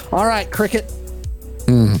 All right, Cricket.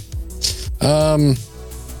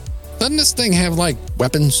 Doesn't this thing have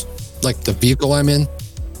weapons, like the vehicle I'm in?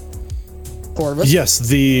 Corvus. Yes,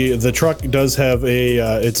 the truck does have a.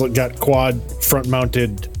 It's got quad front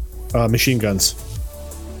mounted machine guns.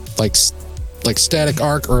 Like static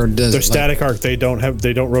arc, or does They're static arc. They don't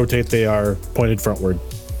rotate. They are pointed frontward.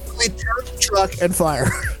 We turn the truck and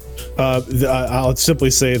fire. I'll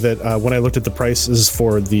simply say that when I looked at the prices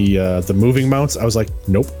for the moving mounts, I was like,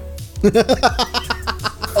 nope. All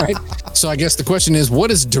right. So I guess the question is,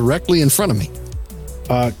 what is directly in front of me?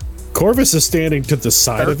 Corvus is standing to the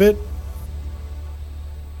side of it.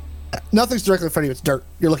 Nothing's directly in front of you. It's dirt.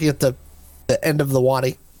 You're looking at the end of the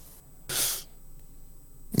wadi.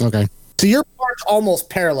 Okay. So you're parked almost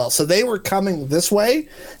parallel. So they were coming this way.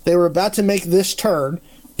 They were about to make this turn.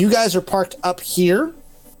 You guys are parked up here,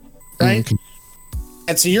 right? Okay.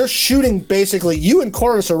 And so you're shooting basically. You and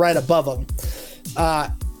Corvus are right above them.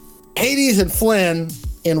 Hades and Flynn,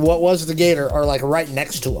 in what was the Gator, are right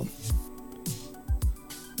next to him.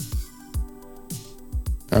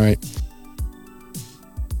 All right.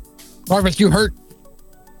 Corvus, you hurt?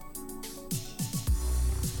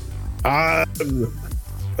 I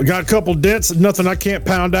got a couple dents. Nothing I can't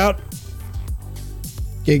pound out.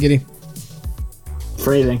 Giggity.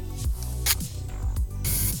 Phrasing.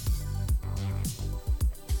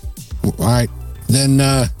 All right. Then,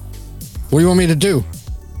 what do you want me to do?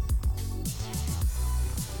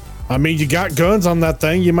 I mean, you got guns on that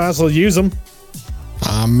thing. You might as well use them.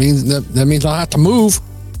 I mean, that means I'll have to move.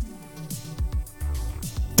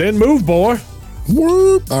 Then move, boy.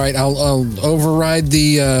 Whoop. All right, I'll override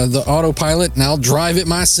the autopilot and I'll drive it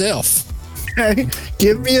myself. Okay,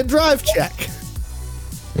 give me a drive check.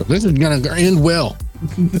 So this is gonna end well.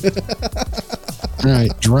 All right,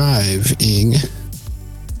 driving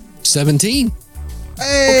 17.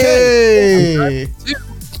 Hey.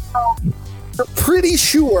 You're pretty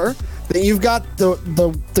sure that you've got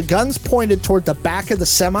the guns pointed toward the back of the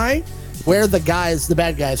semi, where the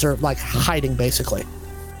bad guys, are like hiding, basically.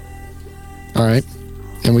 All right,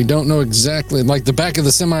 and we don't know exactly, like the back of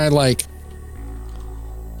the semi. Like,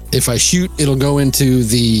 if I shoot, it'll go into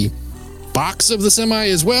the box of the semi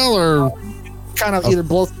as well, or Kind of either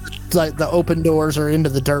blow like the open doors or into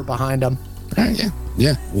the dirt behind them.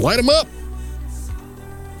 yeah, light them up.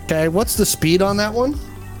 Okay, what's the speed on that one?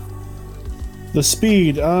 The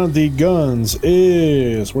speed on the guns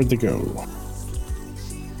is, where'd they go?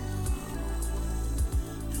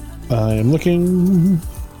 I'm looking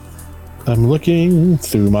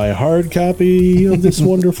through my hard copy of this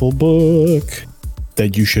wonderful book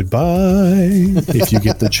that you should buy if you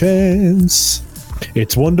get the chance.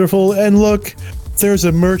 It's wonderful, and look, there's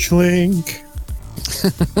a merch link.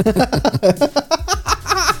 I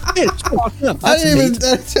didn't even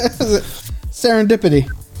serendipity.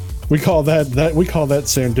 We call that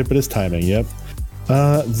serendipitous timing. Yep.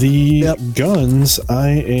 The guns I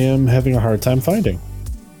am having a hard time finding.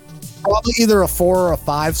 Probably either a 4 or a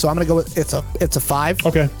 5, so I'm gonna go with it's a 5.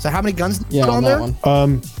 Okay. So how many guns did you Yeah, put on on that there?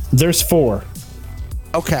 one. There's 4.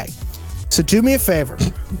 Okay. So do me a favor.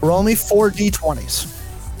 Roll me 4 d20s.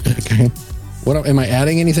 Okay. What am I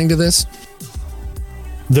adding anything to this?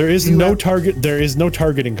 There is no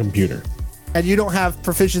targeting computer. And you don't have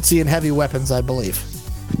proficiency in heavy weapons, I believe.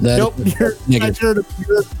 That Nope, you're negative.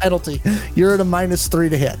 at a penalty. You're at a -3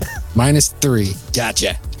 to hit. -3.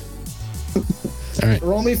 Gotcha. All right.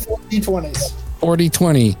 Roll me 4 d20s.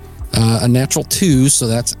 40-20. A natural 2, so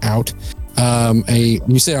that's out.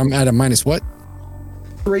 You say I'm at a minus what?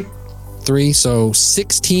 3. 3, so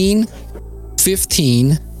 16,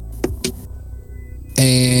 15,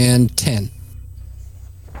 and 10.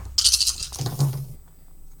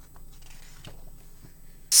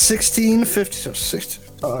 $16, 50, so 60.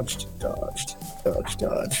 Dodge.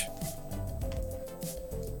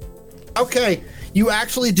 Okay, you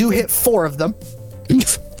actually do hit 4 of them.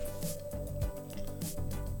 Oof.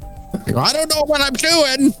 I don't know what I'm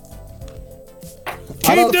doing.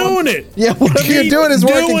 Keep doing it. Yeah, whatever you're Keep doing is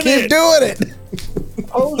working. doing Keep it. doing it.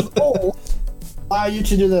 Proposed goal allow you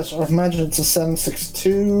to do this. Or imagine it's a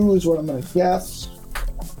 762 is what I'm going to guess.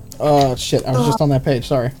 Oh shit! I was just on that page.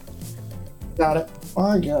 Sorry. Got it.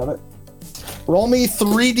 I got it. Roll me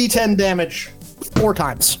 3d10 damage 4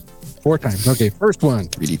 times. 4 times. Okay, first one,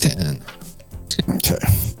 3d10. Okay.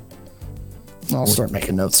 I'll start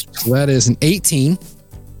making notes. So that is an 18.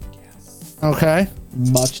 Okay.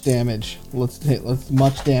 Much damage. Let's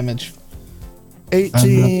much damage.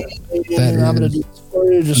 18. That I'm going to is do this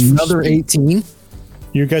for you. Just Another 18.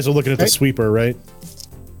 You guys are looking at the sweeper, right?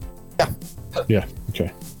 Yeah. Yeah.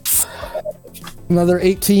 Okay. Another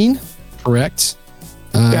 18. Correct.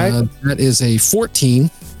 Okay. That is a 14.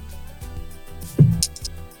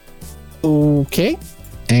 Okay.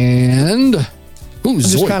 And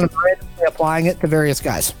Just Zoid. kind of randomly applying it to various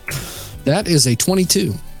guys. That is a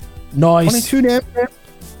 22. Nice. 22 damage.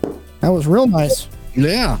 That was real nice.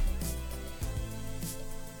 Yeah.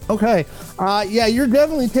 Okay. Yeah, you're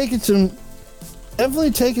definitely taking some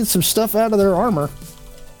stuff out of their armor.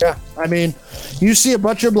 Yeah. I mean, you see a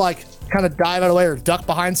bunch of them like kind of dive out of the way or duck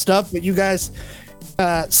behind stuff, but you guys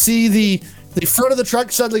see the front of the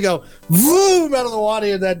truck suddenly go boom out of the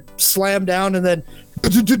water and then slam down and then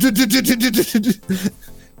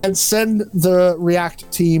and send the react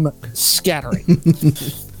team scattering.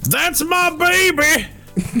 That's my baby.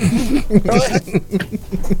 Go ahead.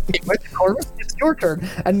 Corvus, it's your turn,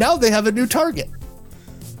 and now they have a new target.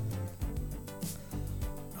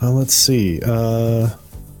 Let's see.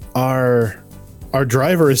 Our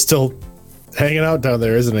driver is still hanging out down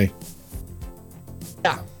there, isn't he?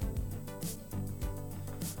 Yeah.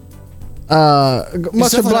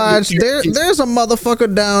 Much definitely obliged. not- There's a motherfucker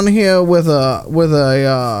down here with a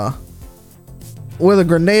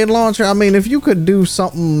grenade launcher. I mean, if you could do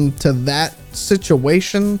something to that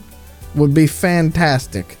situation, would be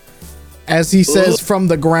fantastic. As he says from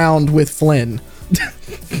the ground with Flynn.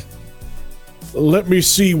 Let me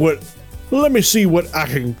see what I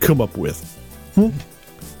can come up with.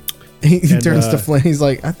 He And, turns to Flynn. He's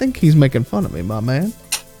like, I think he's making fun of me, my man.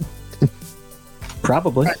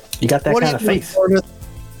 Probably. You got that What kind are of you doing, face. Corvus?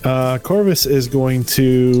 Corvus is going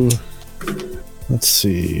to. Let's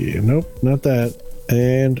see. Nope, not that,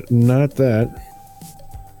 and not that.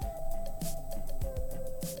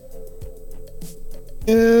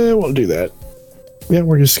 We'll do that. Yeah,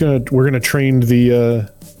 we're gonna train the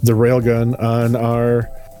railgun on our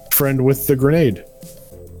friend with the grenade.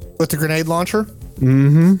 With the grenade launcher?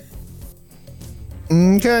 Mm-hmm.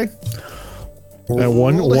 Okay. And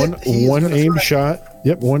one aimed shot.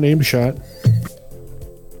 Yep, one aimed shot.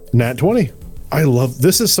 Nat 20. I love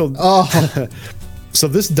this. Is so. Oh, So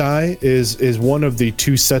this die is one of the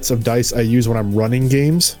 2 sets of dice I use when I'm running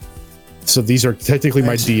games. So these are technically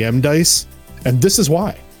my DM dice, and this is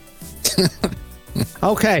why.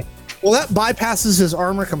 Okay. Well, that bypasses his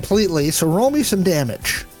armor completely, so roll me some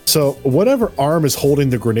damage. So whatever arm is holding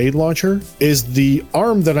the grenade launcher is the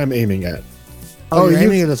arm that I'm aiming at. Oh, you're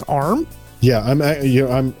aiming at his arm? Yeah,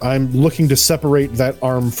 I'm looking to separate that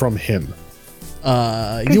arm from him.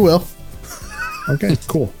 you will. Okay,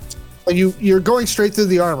 cool. You're going straight through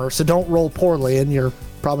the armor, so don't roll poorly, and you're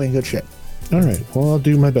probably in good shape. All right. Well, I'll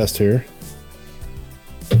do my best here.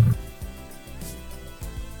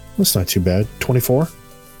 That's not too bad. 24.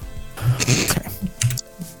 Okay.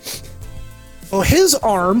 Well, his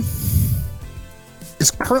arm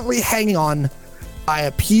is currently hanging on by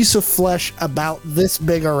a piece of flesh about this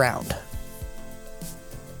big around.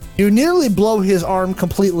 You nearly blow his arm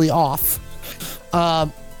completely off.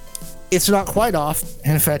 It's not quite off.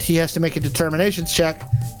 In fact, he has to make a determinations check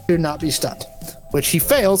to not be stunned, which he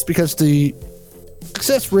fails because the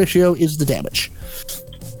success ratio is the damage.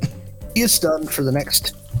 He is stunned for the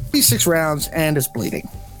next 6 rounds and is bleeding.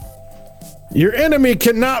 Your enemy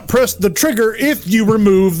cannot press the trigger if you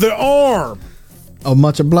remove the arm. Oh,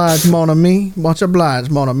 much obliged, mon ami. Much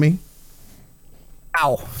obliged, mon ami.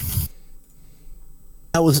 Ow.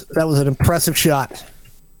 That was an impressive shot.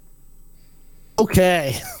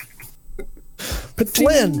 Okay.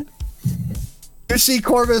 Flynn, you see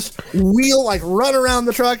Corvus run around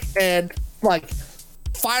the truck and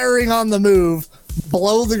firing on the move,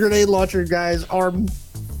 blow the grenade launcher guy's arm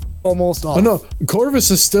almost off. Oh no,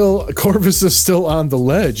 Corvus is still on the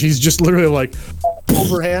ledge. He's just literally like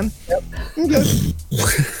overhand. Yep. Okay.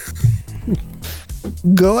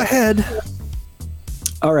 Go ahead.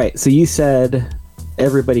 All right, so you said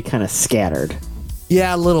everybody kind of scattered.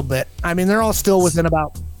 Yeah, a little bit. I mean, they're all still within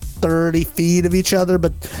about 30 feet of each other,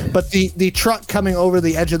 but the truck coming over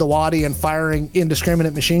the edge of the wadi and firing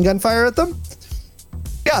indiscriminate machine gun fire at them,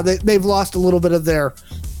 yeah, they've lost a little bit of their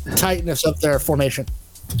tightness of their formation.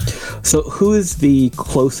 So who is the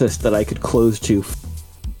closest that I could close to?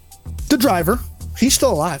 The driver. He's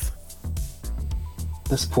still alive.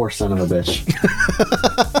 This poor son of a bitch.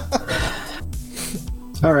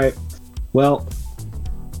 All right. Well,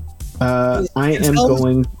 I am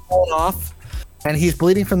going off. And he's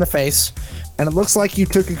bleeding from the face, and it looks like you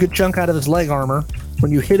took a good chunk out of his leg armor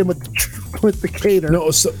when you hit him with the gator. No,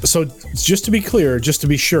 so just to be clear, just to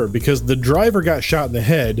be sure, because the driver got shot in the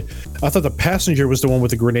head, I thought the passenger was the one with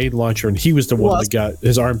the grenade launcher, and he was the one that got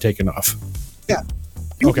his arm taken off. Yeah,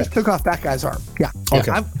 you just took off that guy's arm. Yeah,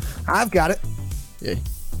 okay, I've got it. Yeah,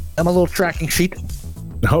 I'm a little tracking sheet.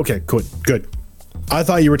 Okay, good. I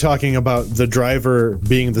thought you were talking about the driver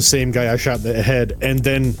being the same guy I shot in the head and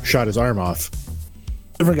then shot his arm off.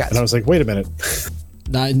 Different guys. And I was like, wait a minute.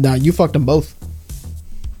 Nah, you fucked them both.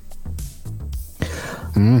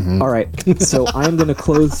 Mm-hmm. All right, so I'm going to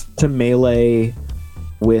close to melee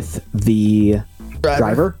with the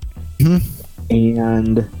driver. Mm-hmm.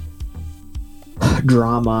 And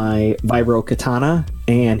draw my vibro katana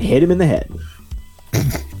and hit him in the head.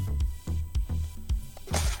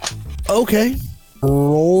 Okay.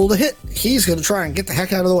 Roll the hit. He's going to try and get the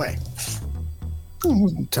heck out of the way.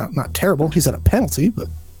 Not terrible. He's at a penalty, but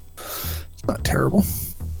it's not terrible.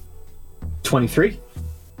 23.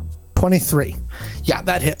 23. Yeah,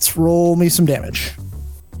 that hits. Roll me some damage.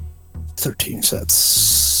 13, so that's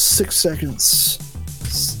 6 seconds.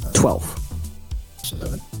 12.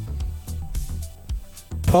 7.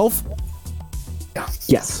 12? Yeah.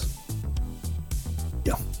 Yes.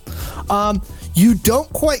 Yeah. You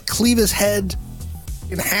don't quite cleave his head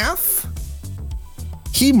in half.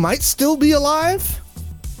 He might still be alive,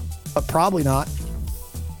 but probably not.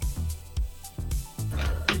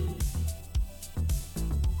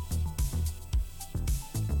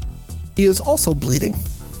 He is also bleeding.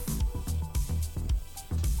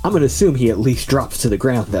 I'm going to assume he at least drops to the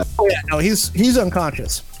ground, though. Oh yeah, no, he's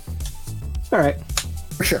unconscious. All right,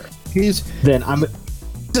 for sure. He's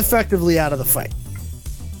effectively out of the fight.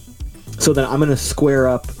 So then I'm going to square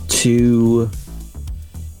up to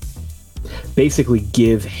basically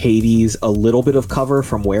give Hades a little bit of cover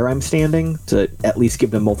from where I'm standing to at least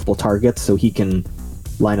give him multiple targets so he can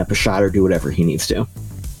line up a shot or do whatever he needs to.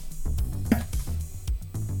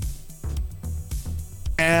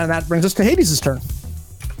 And that brings us to Hades' turn.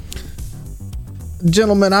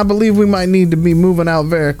 Gentlemen, I believe we might need to be moving out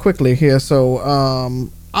very quickly here. So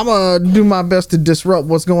I'm gonna do my best to disrupt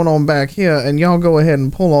what's going on back here, and y'all go ahead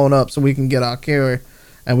and pull on up so we can get our carry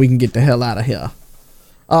and we can get the hell out of here.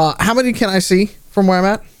 How many can I see from where I'm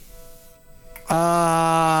at?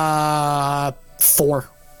 4.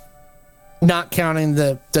 Not counting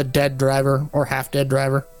the dead driver or half dead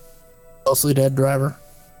driver. Mostly dead driver.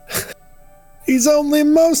 He's only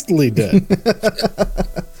mostly dead.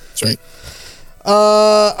 That's right.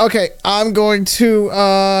 Okay, I'm going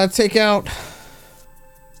to take out.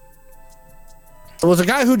 There was a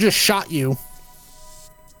guy who just shot you.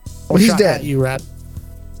 Well, he's shot dead. At you, Rat.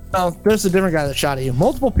 No, there's a different guy that shot at you.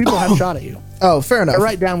 Multiple people have shot at you. Oh, fair enough. They're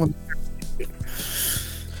right down with.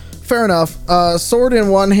 Fair enough. Sword in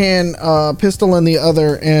one hand, pistol in the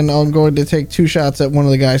other, and I'm going to take 2 shots at one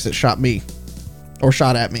of the guys that shot me, or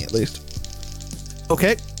shot at me at least.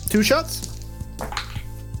 Okay, 2 shots.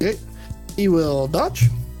 Okay, he will dodge.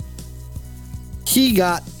 He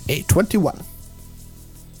got a 21.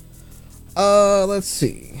 Let's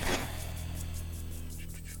see.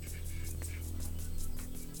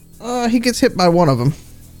 He gets hit by one of them.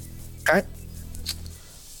 Okay.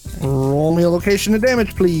 Roll me a location of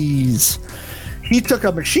damage, please. He took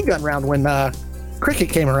a machine gun round when Cricket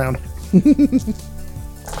came around. That's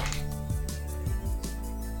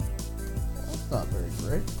not very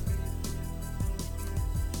great.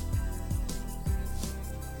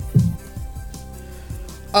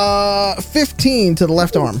 Uh, 15 to the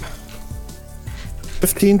left arm.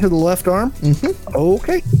 15 to the left arm. Mm-hmm.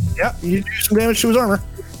 Okay. Yeah, you do some damage to his armor.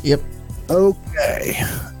 Yep. Okay.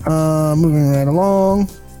 Moving right along.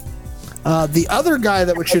 The other guy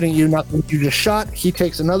that was shooting you, not the one you just shot, he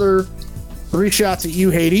takes another 3 shots at you,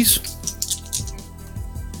 Hades.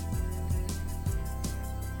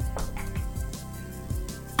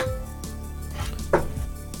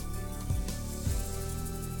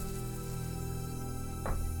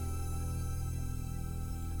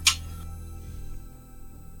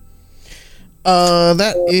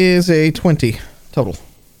 That is a 20 total.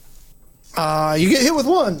 You get hit with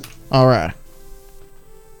 1. All right.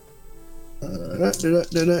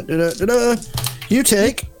 You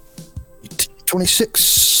take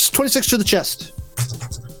 26 to the chest.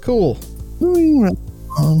 Cool.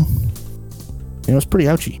 It's pretty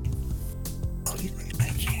ouchy.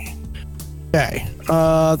 Okay.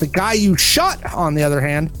 The guy you shot, on the other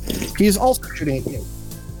hand, he's also shooting at you.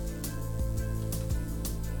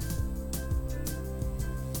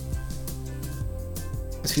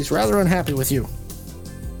 He's rather unhappy with you.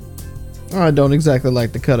 I don't exactly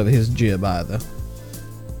like the cut of his jib either.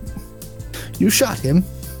 You shot him.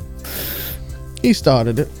 He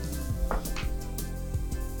started it.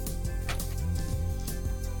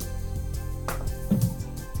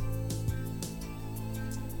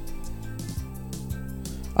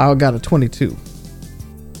 I got a 22.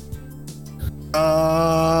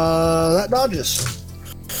 That dodges.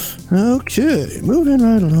 Okay, moving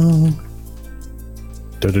right along.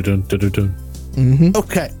 Dun-dun-dun, dun-dun-dun. Mm-hmm.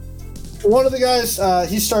 Okay. One of the guys,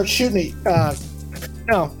 he starts shooting at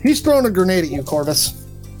no, he's throwing a grenade at you, Corvus.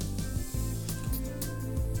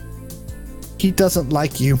 He doesn't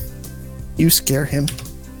like you. You scare him.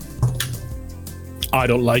 I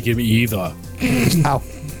don't like him either. Ow.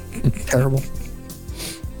 Terrible.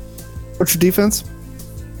 What's your defense?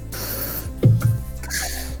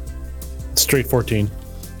 Straight 14.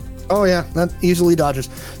 Oh yeah, that easily dodges.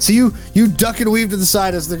 So you duck and weave to the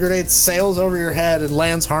side as the grenade sails over your head and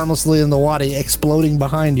lands harmlessly in the wadi, exploding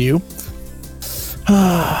behind you.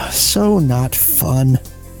 So not fun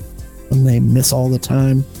when they miss all the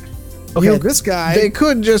time. Okay, this guy. They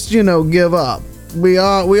could just, give up. We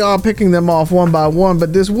are picking them off one by one,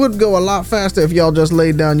 but this would go a lot faster if y'all just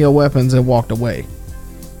laid down your weapons and walked away.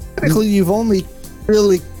 Technically, you've only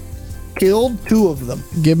really killed 2 of them.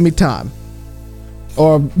 Give me time.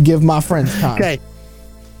 Or give my friends time. Okay.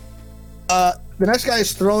 The next guy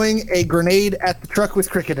is throwing a grenade at the truck with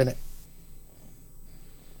Cricket in it.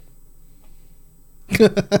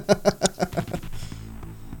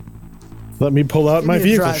 Let me pull out my Give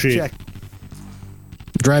me a vehicle drive sheet. check.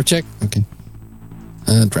 Drive check? Okay.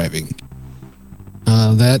 Driving.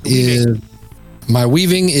 That is... My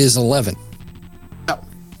weaving is 11. No,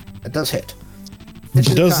 it does hit.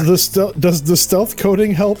 Does the stealth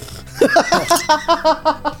coating help?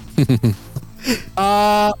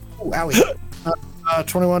 Owie.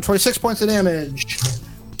 21, 26 points of damage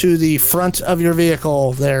to the front of your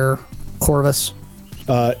vehicle there, Corvus.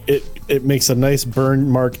 It makes a nice burn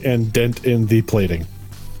mark and dent in the plating.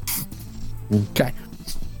 Okay.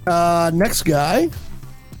 Next guy.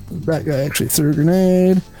 That guy actually threw a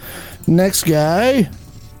grenade. Next guy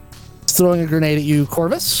is throwing a grenade at you,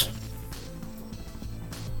 Corvus.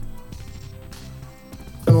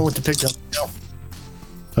 with the pigtail. No.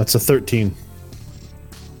 That's a 13.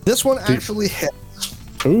 This one actually hits.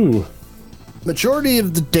 Ooh. Majority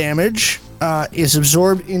of the damage is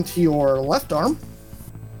absorbed into your left arm.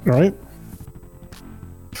 All right.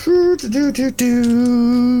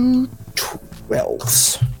 12.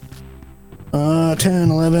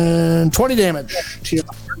 10, 11, 20 damage to your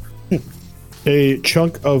A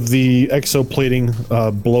chunk of the exoplating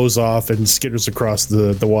blows off and skitters across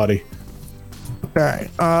the wadi. Okay.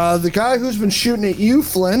 The guy who's been shooting at you,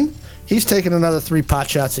 Flynn, he's taking another 3 pot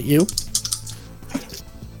shots at you.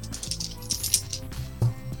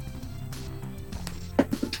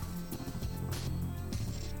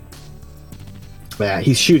 Yeah,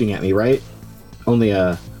 he's shooting at me, right? Only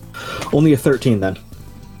a 13 then.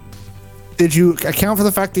 Did you account for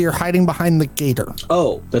the fact that you're hiding behind the gator?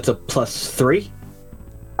 Oh, that's a +3?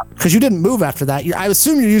 Because you didn't move after that. I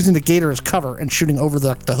assume you're using the gator as cover and shooting over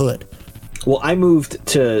the hood. Well, I moved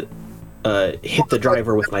to hit the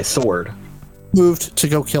driver with my sword. Moved to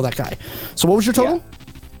go kill that guy. So what was your total?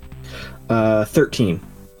 13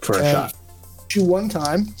 for a shot. Hit you one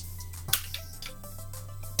time.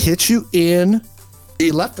 Hit you in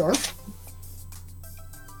the left arm.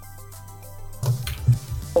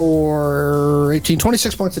 Or 18,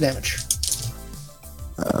 26 points of damage.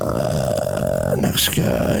 Next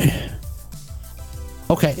guy.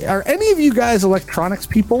 Okay, are any of you guys electronics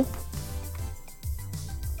people?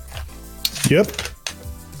 Yep.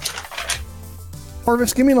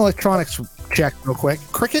 Orvis, give me an electronics check real quick.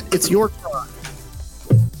 Cricket, it's your turn.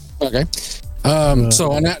 Okay.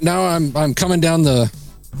 So now I'm coming down the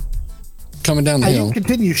You hill. can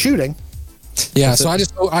continue shooting. Yeah. So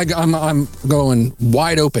I'm going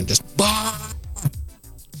wide open, just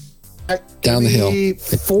down the hill.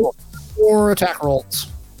 Four attack rolls.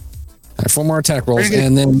 All right, 4 more attack rolls,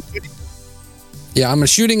 and then I'm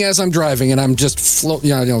shooting as I'm driving, and I'm just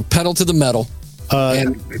pedal to the metal.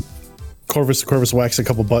 And Corvus whacks a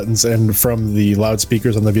couple buttons, and from the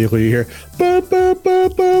loudspeakers on the vehicle, you hear.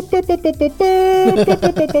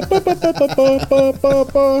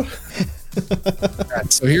 Right,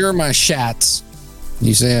 so here are my shots.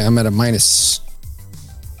 You say I'm at a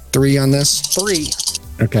 -3 on this? 3.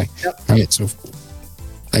 Okay. Yep. All right, so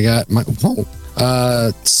I got my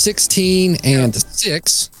 16 and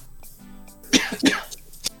 6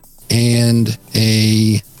 and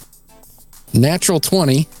a natural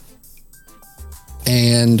 20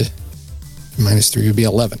 and -3 would be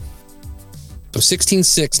 11. So 16,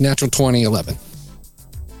 6, natural 20, 11.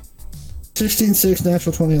 16, 6,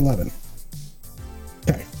 natural 20, 11.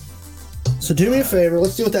 Okay. So do me a favor.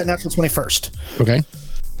 Let's deal with that natural 20 first. Okay.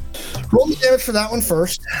 Roll the damage for that one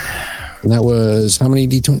first. And that was how many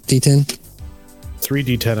D10?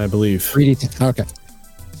 3d10, I believe. 3D10. Okay.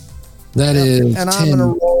 That is And 10. I'm going to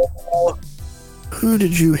roll. Who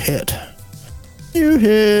did you hit? You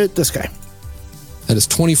hit this guy. That is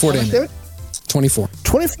 24 How much damage. 24.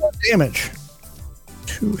 24 damage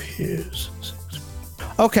to his.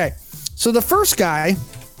 Okay. So the first guy,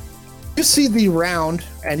 you see the round,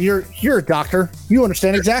 and you're a doctor. You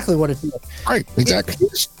understand exactly what it did. Right, exactly.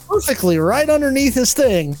 It's perfectly right underneath his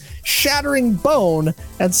thing, shattering bone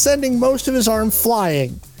and sending most of his arm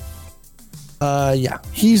flying.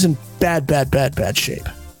 He's in bad shape.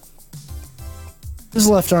 His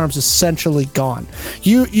left arm's essentially gone.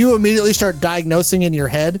 You immediately start diagnosing in your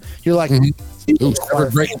head. You're like, Ooh,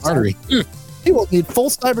 severed brachial artery. he will need full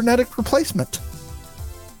cybernetic replacement.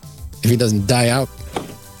 If he doesn't die out.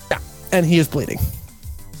 And he is bleeding.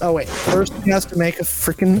 Oh wait, first he has to make a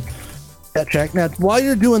freaking death check. Now, while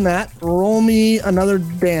you're doing that, roll me another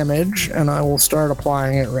damage, and I will start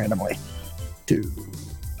applying it randomly. 2,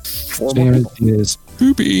 4 more. Damage is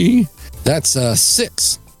poopy. That's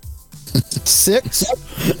 6. 6.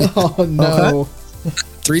 Oh no.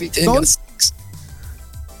 3D10 Go on. got 6.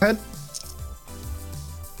 Go ahead.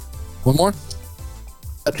 One more?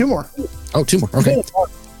 2 more. Oh, 2 more. Okay.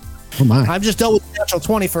 Oh my. I've just dealt with the natural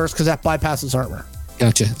 20 first because that bypasses armor.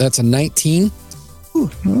 Gotcha. That's a 19.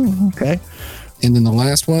 Okay. And then the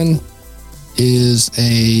last one is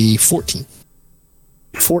a 14.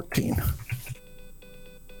 14.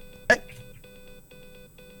 Okay.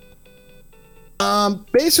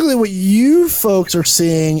 Basically, what you folks are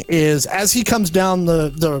seeing is as he comes down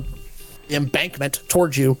the embankment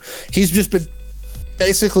towards you, he's just been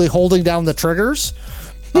basically holding down the triggers.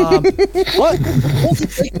 But once you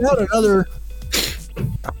take out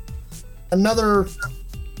another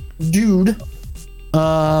dude,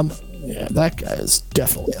 that guy is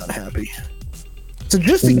definitely unhappy. So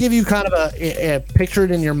just to give you kind of a picture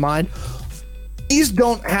it in your mind, these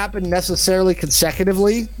don't happen necessarily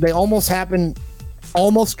consecutively. They almost happen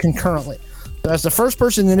almost concurrently. As the first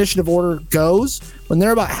person in the initiative order goes, when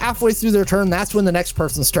they're about halfway through their turn, that's when the next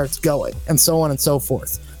person starts going, and so on and so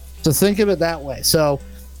forth. So think of it that way. So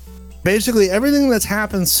basically, everything that's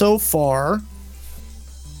happened so far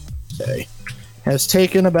has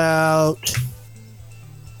taken about.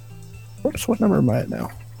 Oops, what number am I at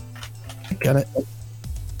now? Got it.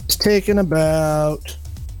 It's taken about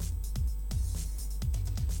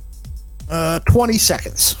 20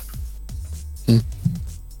 seconds.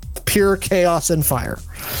 Pure chaos and fire.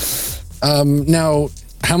 Now,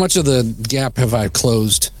 how much of the gap have I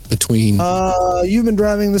closed between? You've been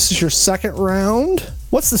driving. This is your second round.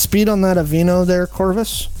 What's the speed on that Avino there,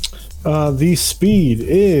 Corvus? The speed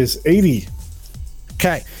is 80.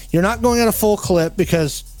 Okay, you're not going at a full clip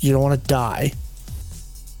because you don't want to die.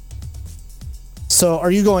 So,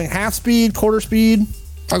 are you going half speed, quarter speed?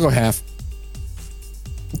 I'll go half.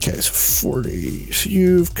 Okay, so 40. So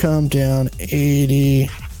you've come down 80.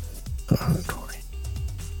 120.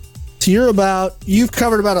 So you've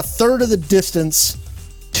covered about a third of the distance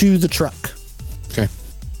to the truck. Okay.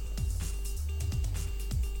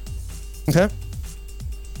 Okay.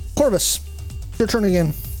 Corvus, your turn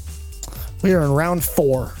again. We are in round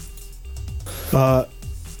 4.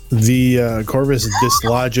 The Corvus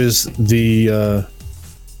dislodges the.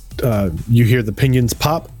 You hear the pinions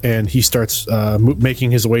pop, and he starts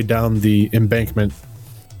making his way down the embankment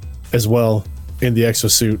as well in the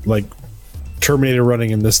exosuit, like Terminator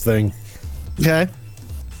running in this thing. Okay.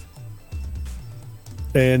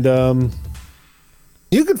 And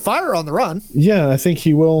you could fire on the run. yeah, I think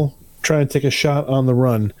he will try and take a shot on the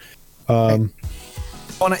run. Want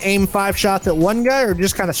to aim 5 shots at one guy, or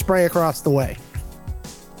just kind of spray across the way?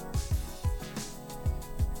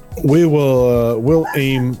 We'll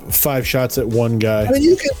aim 5 shots at one guy. I mean,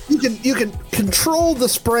 you can control the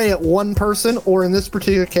spray at one person, or in this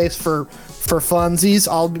particular case, for funsies,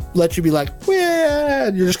 I'll let you be like, yeah,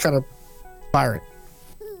 and you're just kind of firing,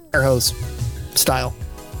 air hose style.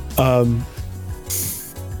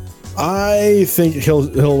 I think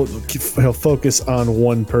he'll focus on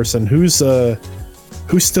one person who's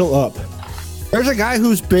still up. There's a guy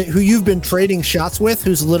who you've been trading shots with,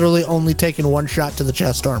 who's literally only taken 1 shot to the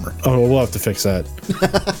chest armor. Oh, we'll have to fix that.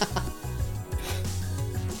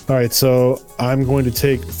 All right, so I'm going to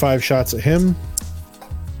take 5 shots at him.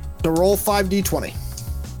 To roll 5d20.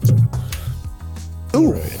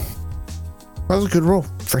 Ooh, Right. that was a good roll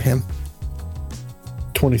for him.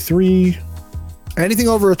 23. Anything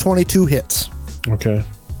over a 22 hits. Okay.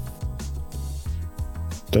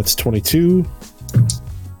 That's 22.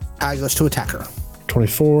 Goes to attacker.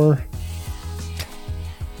 24.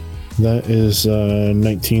 That is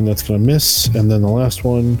 19. That's going to miss. And then the last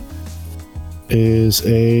one is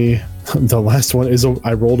I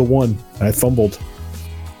rolled a 1. I fumbled.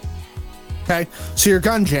 Okay, so your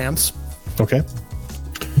gun jams. Okay.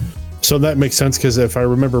 So that makes sense because if I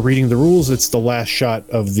remember reading the rules, it's the last shot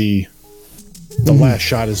of the last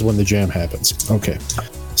shot is when the jam happens. Okay.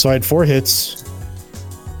 So I had 4 hits.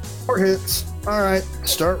 4 hits. All right,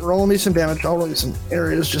 start rolling me some damage. I'll roll you some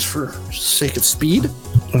areas just for sake of speed.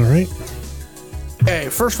 All right. Okay,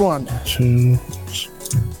 first one. 2,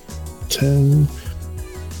 10.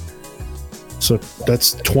 So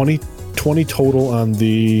that's 20 total on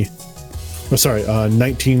the.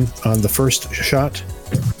 19 on the first shot.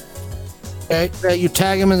 Okay, you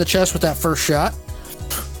tag him in the chest with that first shot.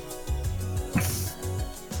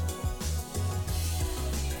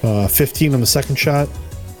 15 on the second shot.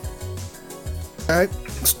 All right,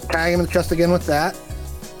 tag him in the chest again with that.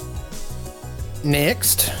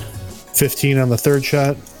 Next. 15 on the third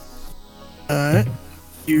shot. All right,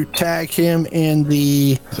 you tag him in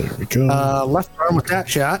the There we go. left arm with that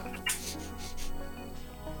shot.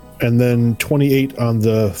 And then 28 on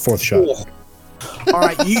the fourth shot. All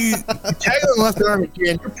right, you tag him in the left arm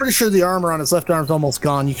again. You're pretty sure the armor on his left arm is almost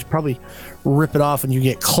gone. You could probably rip it off and you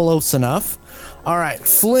get close enough. All right,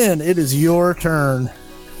 Flynn, it is your turn.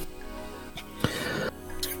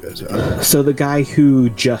 So the guy who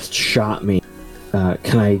just shot me,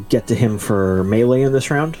 can I get to him for melee in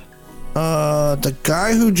this round? The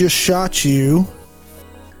guy who just shot you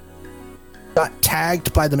got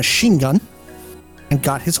tagged by the machine gun and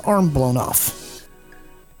got his arm blown off.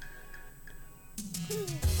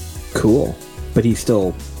 Cool. But he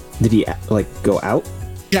still... Did he, go out?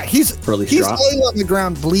 Yeah, he's Or at least he's drop? laying on the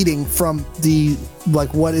ground bleeding from the,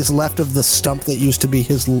 what is left of the stump that used to be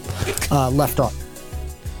his left arm.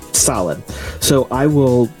 Solid. So I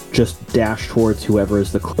will just dash towards whoever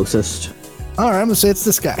is the closest. All right, I'm going to say it's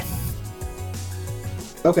this guy.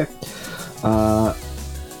 Okay.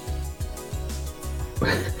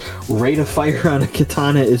 Rate of fire on a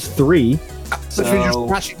katana is 3. So you're just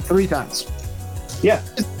flashing 3 times. Yeah.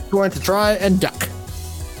 Going to try and duck.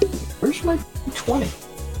 Where's my 20?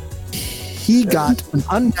 He got an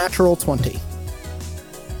unnatural 20.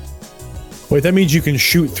 Wait, that means you can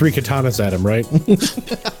shoot 3 katanas at him, right?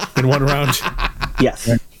 In one round. Yes.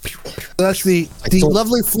 That's the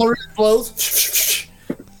lovely flurry of blows.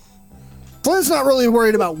 Flynn's not really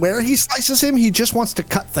worried about where he slices him. He just wants to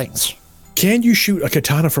cut things. Can you shoot a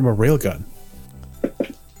katana from a railgun?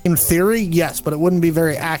 In theory, yes, but it wouldn't be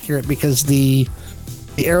very accurate because the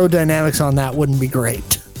aerodynamics on that wouldn't be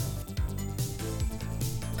great.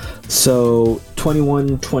 So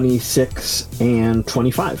 21, 26, and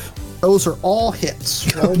 25. Those are all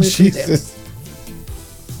hits. Roll me some damage. Jesus.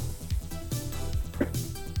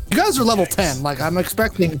 You guys are level 10. Like, I'm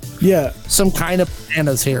expecting Yeah. some kind of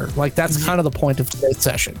bananas here. Like, that's kind of the point of today's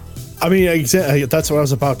session. I mean, that's what I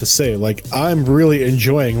was about to say. Like, I'm really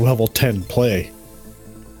enjoying level 10 play.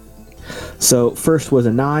 So first was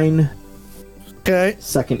a 9. Okay.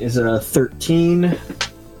 Second is a 13.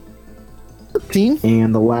 13.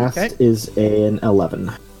 And the last Okay. is an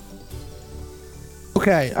 11.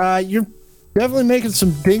 Okay. You're definitely making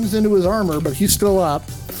some dings into his armor, but he's still up.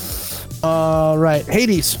 All right.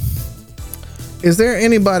 Hades. Is there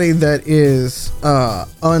anybody that is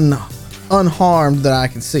unharmed that I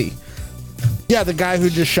can see? Yeah, the guy who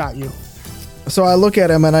just shot you. So I look at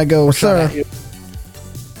him and I go, Shot at sir, you.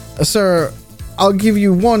 sir, I'll give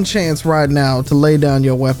you one chance right now to lay down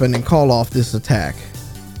your weapon and call off this attack.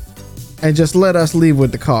 And just let us leave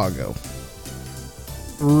with the cargo.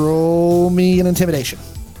 Roll me an intimidation.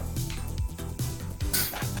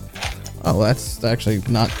 Oh, that's actually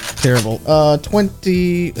not terrible.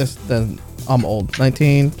 20. Then I'm old.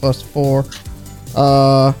 19 plus 4.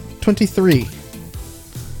 23.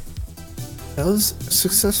 Does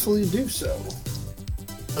successfully do so.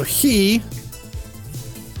 So he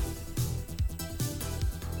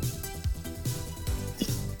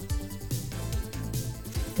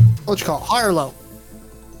what you call it? High or low?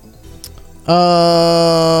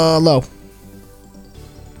 Low.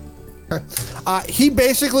 He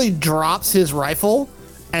basically drops his rifle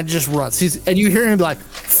and just runs. And you hear him be like,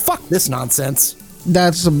 "Fuck this nonsense."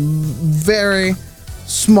 That's a very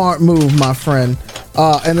smart move, my friend.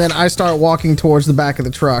 And then I start walking towards the back of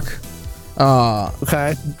the truck.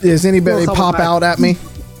 Okay. Does anybody We'll couple pop back. out at me?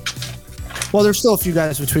 Well, there's still a few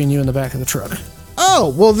guys between you and the back of the truck.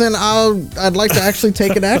 Oh, well then I'd like to actually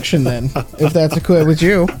take an action then, if that's okay with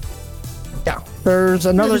you. Yeah. There's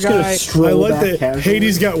another Just gonna guy. stroll I like back that casually.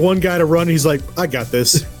 Hades got one guy to run. He's like, I got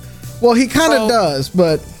this. Well, he kind of Oh. does,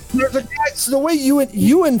 but There's a guy. So the way you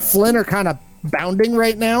and Flynn are kind of bounding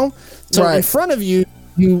right now. So in Right. front of you,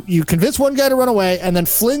 you convince one guy to run away, and then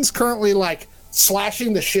Flynn's currently like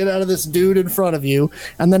slashing the shit out of this dude in front of you,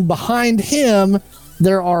 and then behind him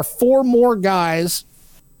there are 4 more guys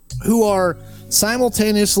who are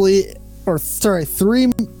simultaneously, or sorry,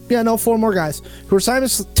 4 more guys who are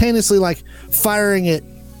simultaneously like firing it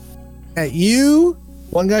at you.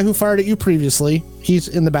 One guy who fired at you previously, he's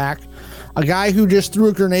in the back. A guy who just threw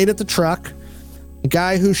a grenade at the truck. A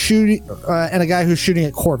guy who's shooting, and a guy who's shooting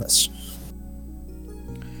at Corvus.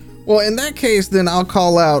 well, in that case, then I'll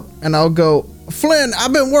call out and I'll go, Flynn,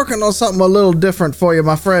 I've been working on something a little different for you,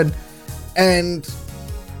 my friend. And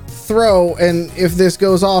throw, and if this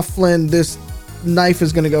goes off, Flynn, this knife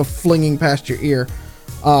is going to go flinging past your ear,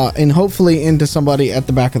 and hopefully into somebody at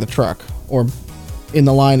the back of the truck or in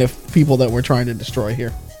the line of people that we're trying to destroy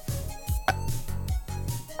here.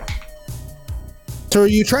 So are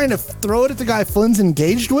you trying to throw it at the guy Flynn's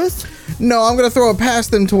engaged with? No, I'm going to throw it past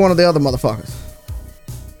them to one of the other motherfuckers.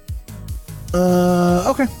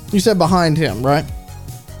 Okay. You said behind him, right?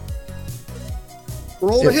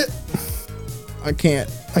 Roll the Yeah. hit. I can't.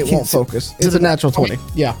 It can't won't see. focus. Is It's it a natural 20.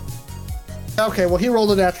 Yeah. Okay, well, he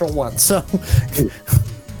rolled a natural 1, so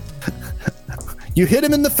you hit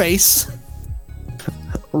him in the face.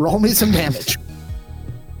 Roll me some damage.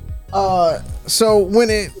 So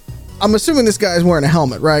when I'm assuming this guy's wearing a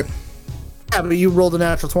helmet, right? Yeah, but you rolled a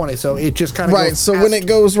natural 20, so it just kind of Right. So when it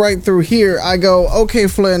goes right through here, I go, okay,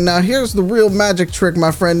 Flynn, now here's the real magic trick,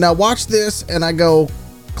 my friend. Now watch this. And I go,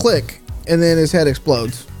 click. And then his head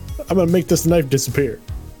explodes. I'm going to make this knife disappear.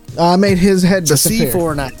 I made his head it's a disappear.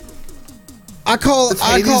 C4 knife. I call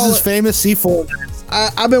Hades' it. famous C4 knife.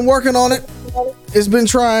 I've been working on it. It's been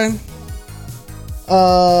trying.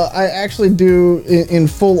 I actually do in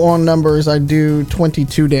full on numbers. I do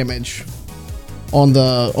 22 damage on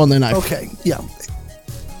the knife. Okay, yeah.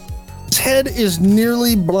 His head is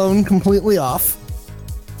nearly blown completely off.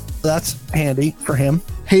 That's handy for him.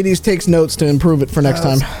 Hades takes notes to improve it for next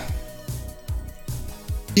time.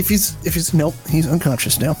 If he's nope, he's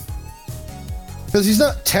unconscious now. Because he's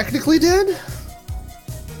not technically dead.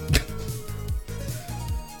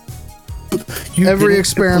 Every didn't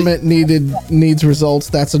experiment needs results.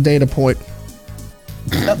 That's a data point.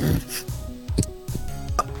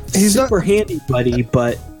 He's not. Super handy, buddy,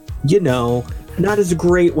 but not as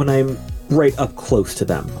great when I'm right up close to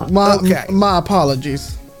them. Okay. My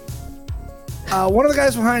apologies. One of the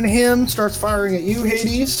guys behind him starts firing at you,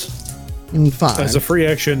 Hades. Fine. As a free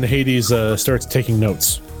action, Hades starts taking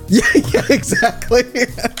notes. yeah, exactly.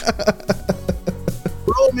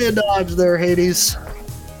 Roll me a dodge there, Hades.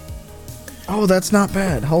 Oh, that's not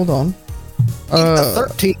bad. Hold on. A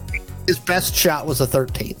 13. His best shot was a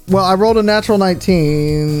 13. Well, I rolled a natural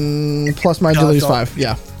 19 plus my agility's dodge. 5.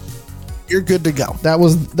 Yeah, You're good to go. that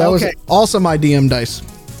was Okay. also my DM dice.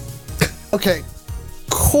 Okay.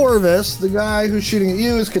 Corvus, the guy who's shooting at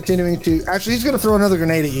you, is continuing to. Actually, he's going to throw another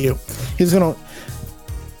grenade at you. He's going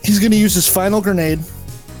to use his final grenade.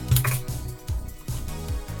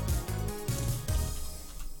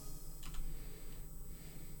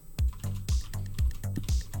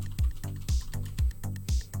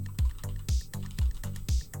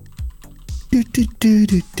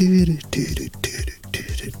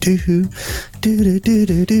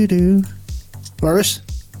 Varus?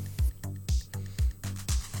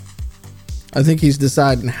 I think he's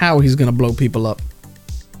deciding how he's going to blow people up.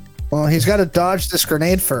 Well, he's got to dodge this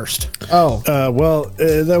grenade first. Oh,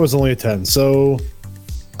 That was only a 10, so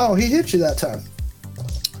Oh, he hit you that time.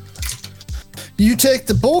 You take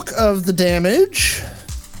the bulk of the damage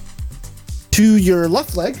to your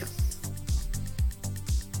left leg.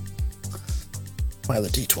 By the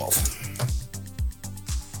D12.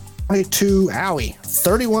 22, owie.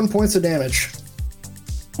 31 points of damage.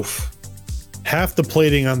 half the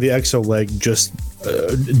plating on the exo leg just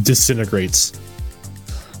disintegrates.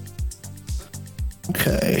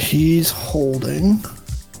 Okay, he's holding.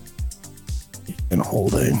 And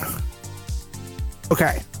holding.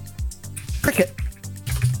 Okay. Cricket.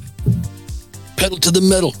 Pedal to the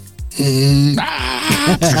metal.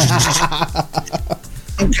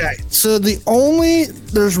 Okay, so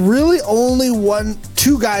there's really only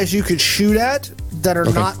two guys you could shoot at that are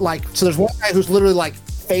not like, so there's one guy who's literally like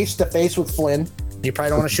face to face with Flynn. You probably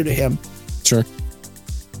don't want to shoot at him. Sure.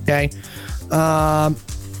 Okay. So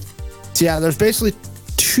yeah, there's basically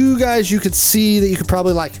two guys you could see that you could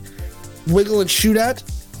probably like wiggle and shoot at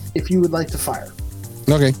if you would like to fire.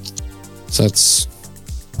 Okay. So that's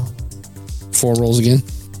 4 rolls again.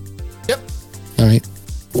 Yep. All right.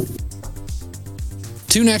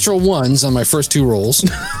 2 natural ones on my first 2 rolls.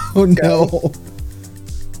 oh no.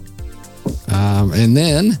 And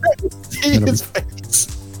then His face.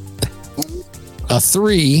 a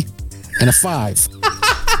 3 and a 5.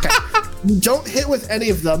 You don't hit with any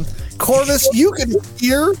of them. Corvus, you can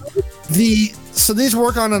hear so these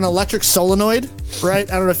work on an electric solenoid, right?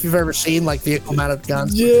 I don't know if you've ever seen like vehicle mounted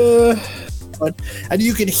guns. Yeah. And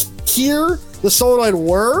you can hear the solenoid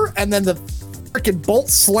whir and then the freaking bolt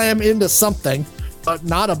slam into something, but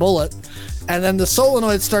not a bullet. And then the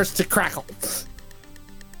solenoid starts to crackle.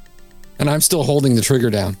 And I'm still holding the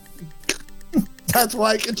trigger down. That's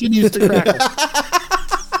why it continues to crackle.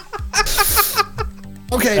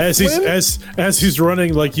 Okay, As he's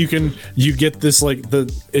running, like you get this like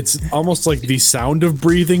it's almost like the sound of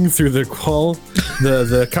breathing through the call,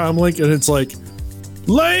 the comm link, and it's like,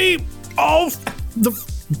 lay off the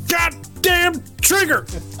goddamn trigger.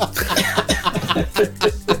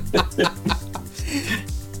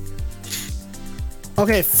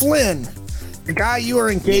 Okay, Flynn, the guy you are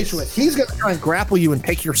engaged with, he's going to try and grapple you and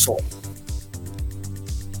take your soul.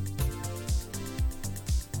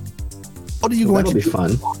 What are you going That'll to be do?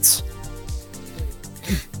 fun.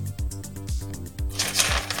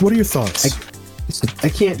 What are your thoughts? I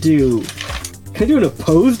can't do. Can I do an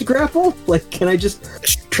opposed grapple? Like, can I just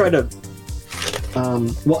try to?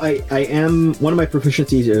 Well, I am one of my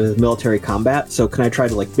proficiencies is military combat, so can I try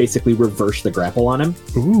to like basically reverse the grapple on him?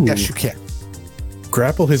 Ooh, Yes, you can.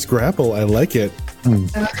 grapple his grapple. I like it. And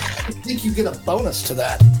I think you get a bonus to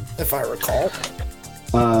that, if I recall.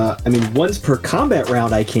 I mean, once per combat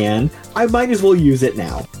round, I can. I might as well use it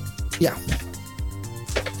now. Yeah.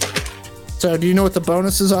 So, do you know what the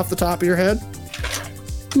bonus is off the top of your head?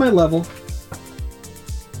 My level.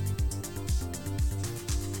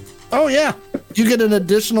 Oh, yeah. You get an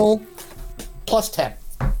additional plus 10.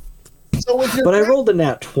 So with your But I rolled a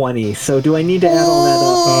nat 20, so do I need to add all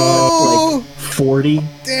that up? Like 40?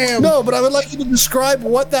 Damn. No, but I would like you to describe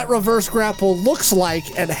what that reverse grapple looks like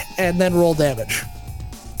and then roll damage.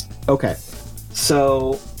 Okay.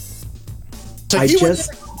 So So I he would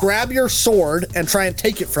just- grab your sword and try and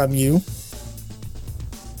take it from you.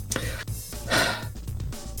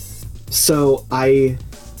 So I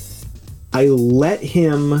let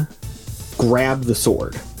him grab the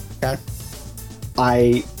sword. Okay.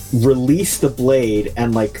 I release the blade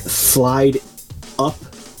and like slide up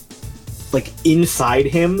like inside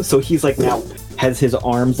him, so he's like now has his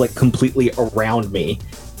arms like completely around me.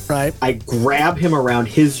 Right. I grab him around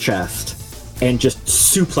his chest and just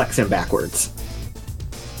suplex him backwards.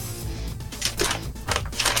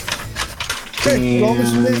 Okay, roll me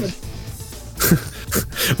some And- damage.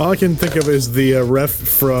 All I can think of is the ref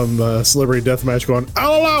from Celebrity Deathmatch going,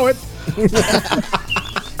 "I'll allow it."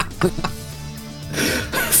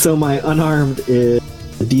 So my unarmed is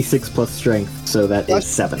a D6 plus strength, so that is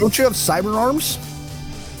 7. Don't you have cyber arms?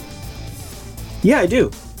 Yeah, I do.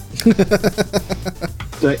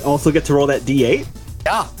 Do I also get to roll that D8?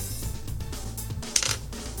 Yeah.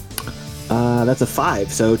 That's a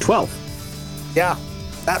 5, so 12. Yeah.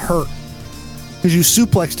 That hurt. Because you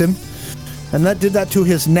suplexed him, and that did that to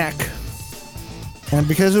his neck. And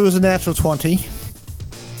because it was a natural 20,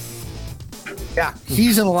 yeah,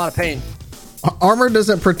 he's in a lot of pain. Armor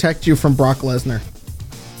doesn't protect you from Brock Lesnar.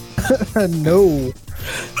 No.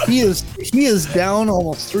 He is down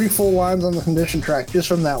almost 3 full lines on the condition track just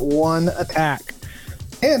from that one attack.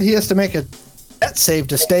 And he has to make a death save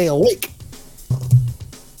to stay awake,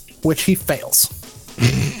 which he fails.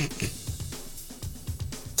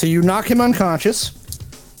 So you knock him unconscious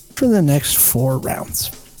for the next 4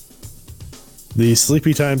 rounds. The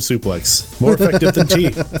sleepy time suplex, more effective than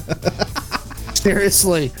tea.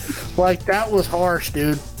 Seriously, like that was harsh,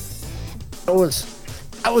 dude. That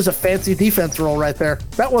was a fancy defense roll right there.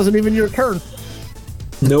 That wasn't even your turn.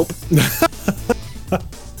 Nope.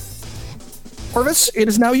 Corvus, it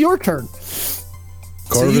is now your turn.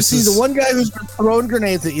 So you see the one guy who's been throwing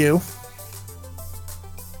grenades at you.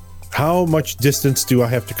 How much distance do I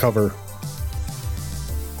have to cover?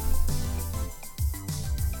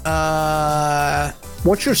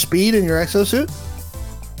 What's your speed in your exosuit?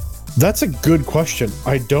 That's a good question.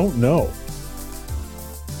 I don't know.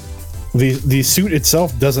 The suit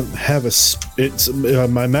itself doesn't have it's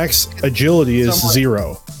my max agility is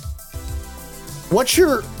 0. What's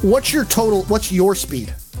your total? What's your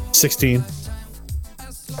speed? 16.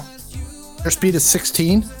 Your speed is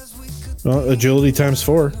 16. Agility times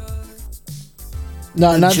 4.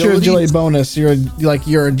 No, not your Agility? agility bonus. Your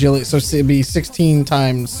agility. So it'd be 16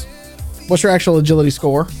 times. What's your actual agility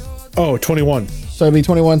score? Oh, 21. So it'd be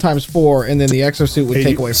 21 times 4, and then the exosuit would 80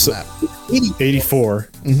 take away from so- that. 84.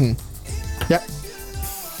 Yep.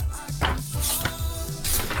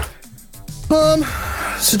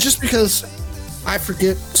 So just because I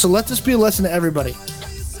forget, so let this be a lesson to everybody.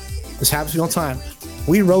 This happens to me all the time.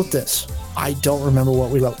 We wrote this. I don't remember what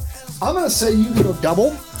we wrote. I'm gonna say you go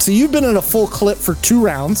double. So you've been at a full clip for 2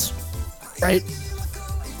 rounds, right?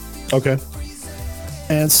 Okay.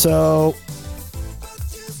 And so,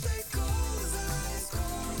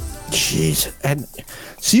 jeez, and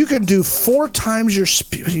so you can do 4 times your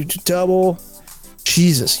speed. You do double.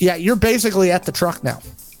 Jesus, yeah, you're basically at the truck now.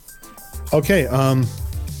 Okay.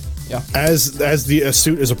 Yeah. As the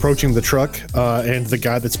suit is approaching the truck, and the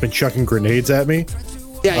guy that's been chucking grenades at me,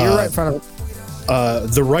 Yeah, you're right in front of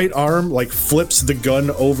it. the right arm like flips the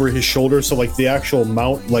gun over his shoulder, so like the actual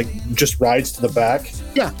mount like just rides to the back,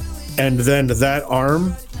 Yeah. and then that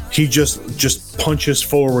arm he just punches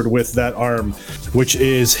forward with that arm, which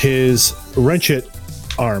is his wrench it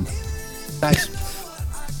arm. Nice.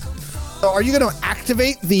 So are you going to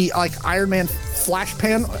activate the like Iron Man flash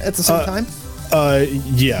pan at the same time?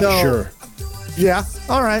 Yeah, No. sure. Yeah.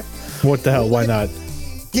 All right. What the hell? Why not?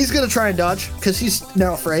 He's going to try and dodge because he's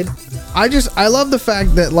now afraid. I love the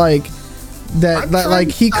fact that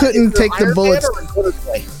he couldn't take the bullets.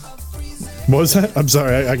 What was that? I'm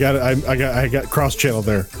sorry. I got cross channel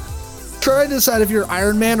there. Try to decide if you're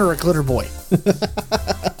Iron Man or a glitter boy.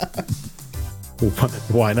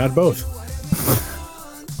 Why not both?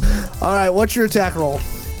 All right. What's your attack roll?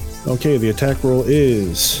 Okay, the attack roll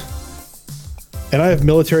is, and I have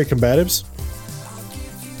military combatives.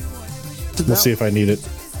 We'll see if I need it.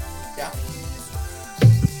 Yeah.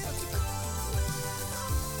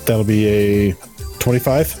 That'll be a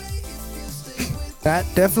 25. That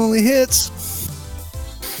definitely hits.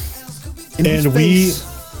 In his And face.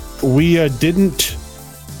 we didn't.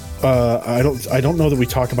 I don't know that we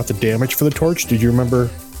talked about the damage for the torch. Did you remember?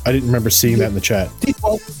 I didn't remember seeing that in the chat.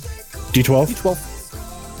 D12. D12.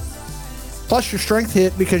 D12. Plus your strength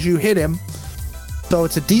hit because you hit him. So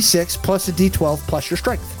it's a D6 plus a D12 plus your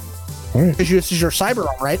strength. All right. Because this is your cyber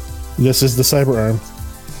arm, right? This is the cyber arm.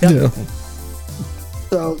 Yeah.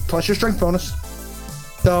 So plus your strength bonus.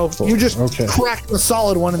 So you just Okay. cracked the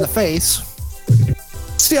solid one in the face.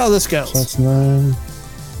 See how this goes. That's 9.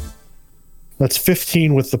 That's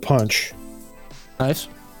 15 with the punch, Nice.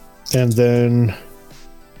 and then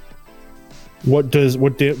What damage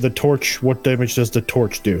does the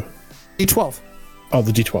torch do? D12. Oh,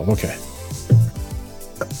 the D12. Okay.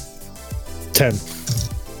 10.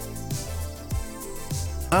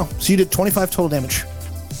 Oh, so you did 25 total damage.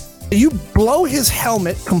 You blow his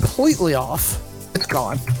helmet completely off. It's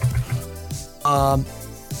gone.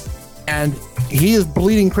 And he is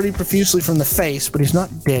bleeding pretty profusely from the face, but he's not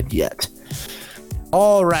dead yet.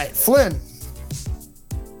 All right, Flynn.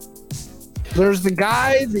 There's the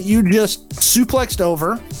guy that you just suplexed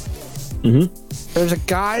over. Mm-hmm. There's a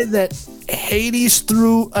guy that Hades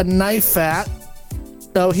threw a knife at.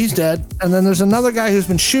 No, he's dead. And then there's another guy who's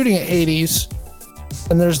been shooting at Hades.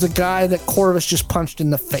 And there's the guy that Corvus just punched in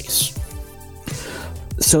the face.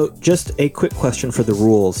 So, just a quick question for the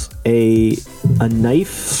rules. A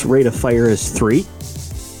knife's rate of fire is 3.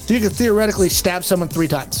 So you could theoretically stab someone 3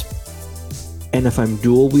 times. And if I'm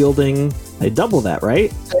dual wielding, I double that,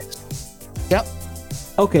 right? Yep.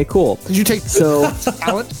 Okay, cool. Did you take So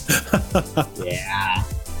talent? Yeah.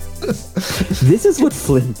 This is what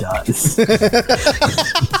Flynn does.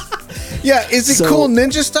 Yeah, is it So- cool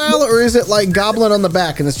ninja style or is it like goblin on the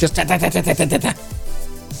back and it's just da, da, da, da, da, da, da?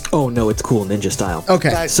 Oh no, it's cool ninja style.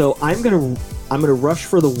 Okay. Nice. So I'm gonna rush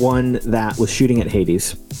for the one that was shooting at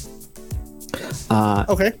Hades.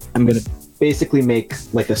 Okay. I'm gonna basically make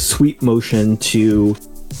like a sweep motion to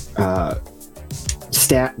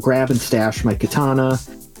grab and stash my katana.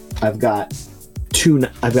 I've got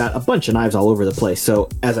a bunch of knives all over the place. So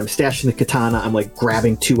as I'm stashing the katana, I'm like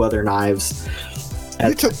grabbing 2 other knives.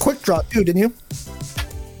 You took quick draw too, didn't you?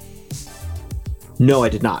 No, I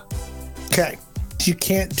did not. Okay. You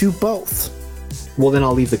can't do both. Well, then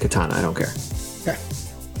I'll leave the katana. I don't care. Okay.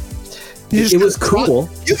 It was cool.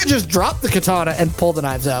 You could just drop the katana and pull the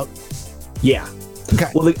knives out. Yeah. Okay.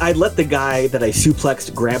 Well, I let the guy that I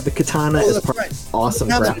suplexed grab the katana as that's part right. of the awesome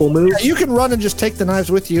Yeah, grapple move. Yeah, you can run and just take the knives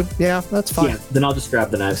with you. Yeah, that's fine. Yeah, then I'll just grab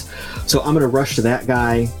the knives. So I'm gonna rush to that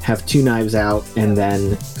guy, have 2 knives out, and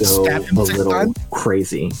then go Stab him a 6 little times?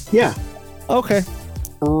 crazy. Yeah. Okay.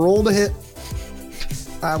 Roll to hit.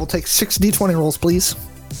 I will take 6 d20 rolls, please.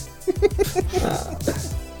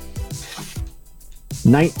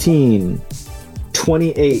 19,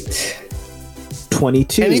 28,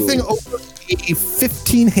 22, Anything over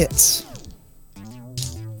 15 hits.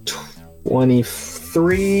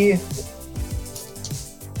 23,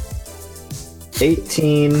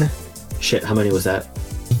 18. Shit, how many was that?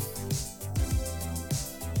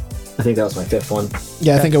 I think that was my 5th one.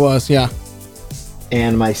 Yeah, I think it was. Yeah.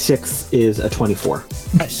 And my 6th is a 24.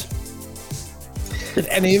 Nice. Did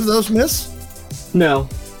any of those miss? No.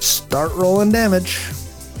 Start rolling damage.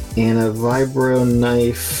 And a vibro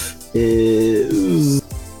knife is...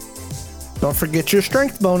 Don't forget your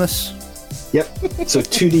strength bonus. Yep. So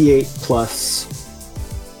 2d8 plus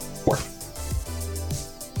 4.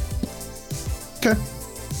 Okay.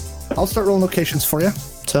 I'll start rolling locations for you.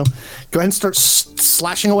 So go ahead and start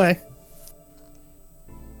slashing away.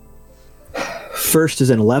 First is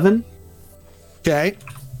an 11. Okay.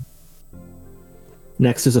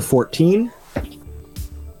 Next is a 14.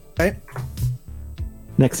 Okay.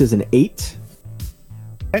 Next is an 8.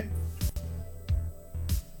 Okay.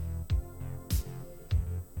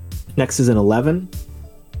 Next is an 11.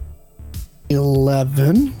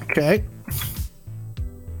 11. Okay.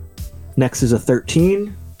 Next is a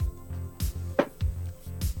 13.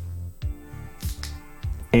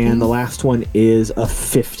 And the last one is a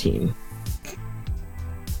 15.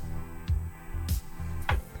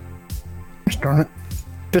 Darn it.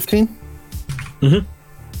 15? Mhm.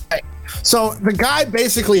 Okay. So the guy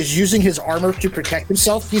basically is using his armor to protect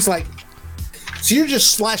himself. He's like, so you're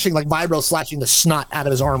just slashing, like vibro slashing the snot out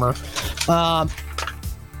of his armor.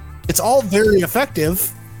 It's all very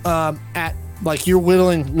effective at, like, you're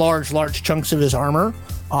whittling large chunks of his armor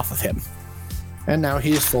off of him. And now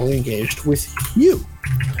he is fully engaged with you.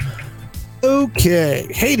 Okay,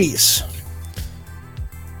 Hades.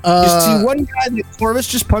 You see one guy that Corvus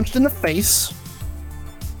just punched in the face.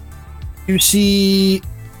 You see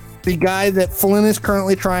the guy that Flynn is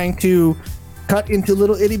currently trying to cut into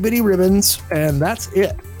little itty bitty ribbons, and that's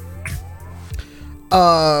it.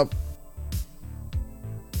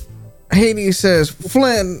 Hades says,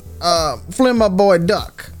 Flynn, my boy,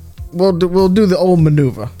 duck. We'll do the old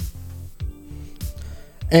maneuver.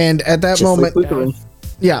 And at that Just moment, like Lutheran.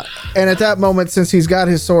 yeah, and at that moment, since he's got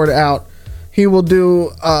his sword out, he will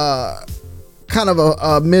do kind of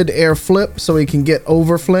a mid-air flip so he can get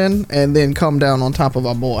over Flynn and then come down on top of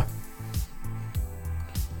our boy.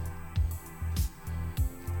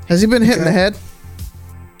 Has he been hit in the head?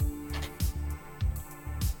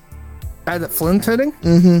 Guy that Flynn's hitting?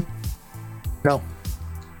 Mm-hmm. No.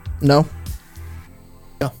 No.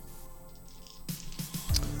 No.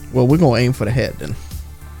 Well, we're gonna aim for the head then.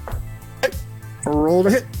 Roll to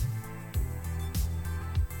hit.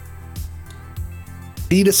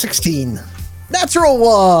 Beat a 16. Natural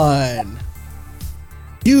 1.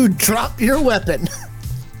 You drop your weapon.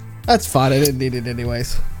 That's fine. I didn't need it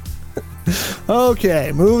anyways.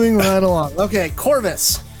 Okay, moving right along. Okay,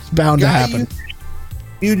 Corvus. It's bound to Guy happen.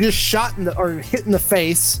 You just shot or hit in the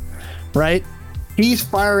face, right? He's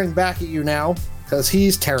firing back at you now because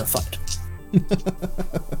he's terrified.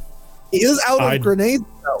 He is out of grenades,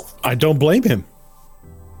 though. I don't blame him.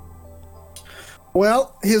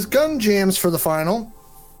 Well, his gun jams for the final.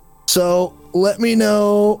 So let me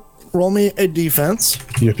know. Roll me a defense.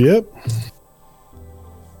 Yep.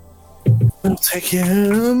 I'll take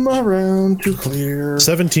him around to clear.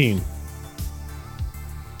 17.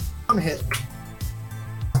 One hit.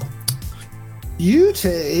 You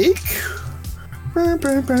take.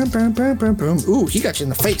 Ooh, he got you in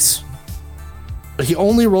the face. But he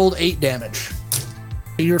only rolled 8 damage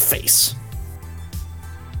to your face.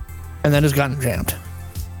 And then his gun jammed.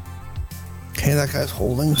 Okay, that guy's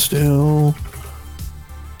holding still.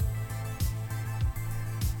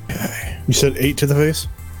 Okay. You said 8 to the face?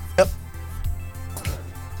 Yep.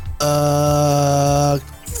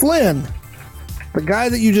 Flynn, the guy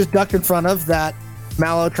that you just ducked in front of that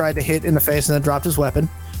Mallow tried to hit in the face and then dropped his weapon.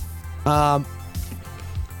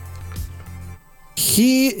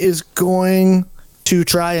 He is going to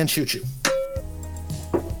try and shoot you.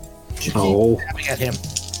 Oh. Stabbing at him.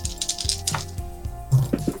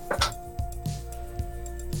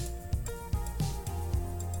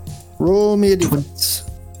 Roll me a defense.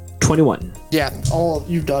 21. Yeah,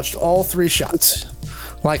 you dodged all 3 shots.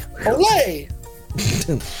 Like, olay!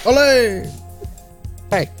 Olé!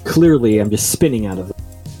 Hey, Clearly, I'm just spinning out of the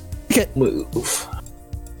okay, move.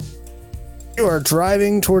 you are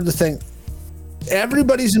driving toward the thing.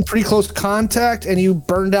 Everybody's in pretty close contact, and you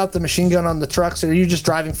burned out the machine gun on the truck, so are you just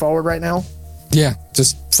driving forward right now? Yeah,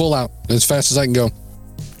 just full out as fast as I can go.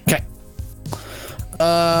 Okay.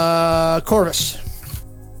 Corvus.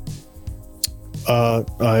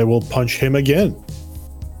 I will punch him again.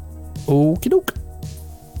 Okie doke.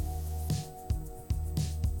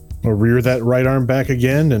 I'll rear that right arm back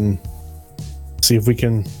again and see if we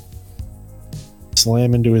can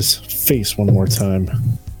slam into his face one more time.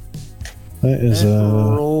 That is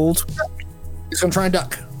rolled. He's gonna try and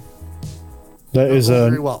duck. that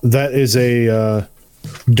is a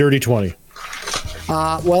dirty 20.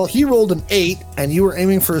 Well, he rolled an 8, and you were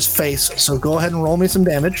aiming for his face, so go ahead and roll me some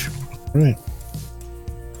damage. Right.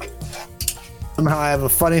 Somehow I have a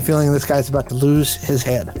funny feeling this guy's about to lose his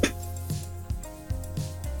head.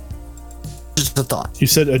 Just a thought. You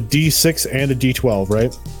said a D6 and a D12,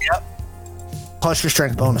 right? Yep. Plus your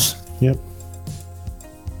strength bonus. Yep.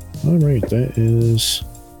 All right, that is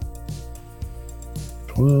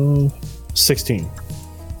 12, 16.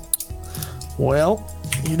 Well,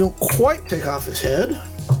 you don't quite take off his head.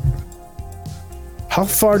 How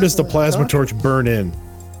far does the plasma torch burn in?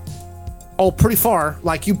 Oh, pretty far.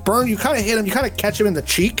 Like you kind of hit him, you kind of catch him in the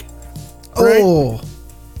cheek. Right? Oh,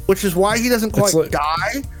 Which is why he doesn't quite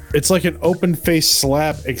die. It's like an open face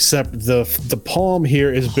slap, except the palm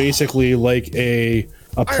here is basically like a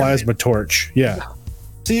plasma torch. Yeah.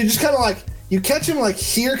 So you just kind of like, you catch him like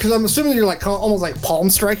here, because I'm assuming you're like almost like palm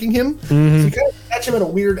striking him. So you kind of catch him at a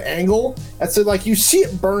weird angle. And so like you see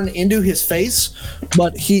it burn into his face,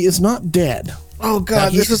 but he is not dead. oh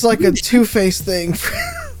God! This is like a Two-Face thing.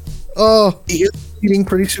 Oh, He is bleeding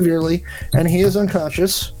pretty severely, and he is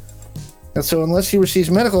unconscious. And so unless he receives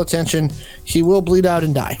medical attention, he will bleed out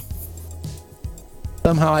and die.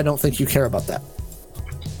 Somehow I don't think you care about that.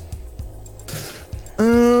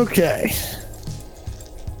 Okay.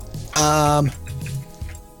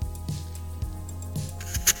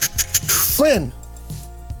 Flynn.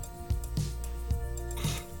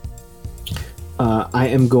 I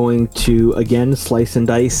am going to again slice and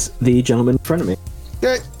dice the gentleman in front of me.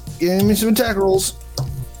 Okay, give me some attack rolls.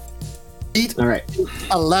 All right.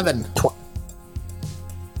 11.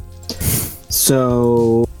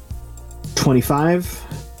 So 25,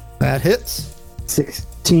 That hits.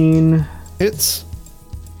 16, Hits.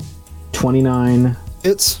 29,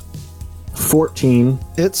 Hits. 14,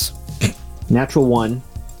 Hits. natural 1,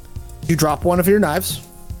 You drop one of your knives.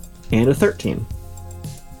 and a 13.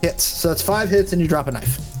 Hits. So that's 5 hits, and you drop a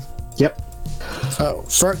knife. Yep. So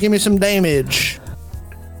start giving me some damage.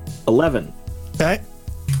 11, Okay.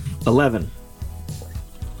 11,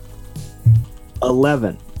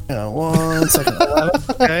 11, 1 second. 11.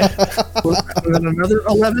 Okay. And then another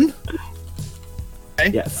 11.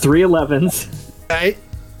 yeah, 3 11s, Okay.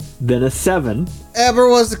 then a 7, Amber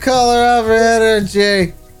was the color of her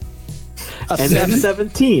energy. And then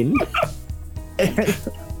 17.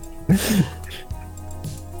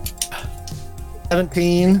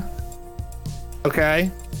 17.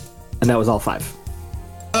 Okay. And that was all 5.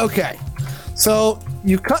 Okay. So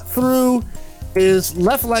you cut through his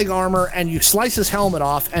left leg armor and you slice his helmet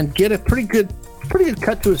off and get a pretty good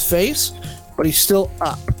cut to his face, but he's still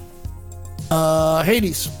up.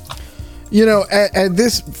 Hades. You know, at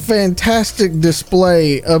this fantastic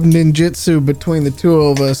display of ninjutsu between the two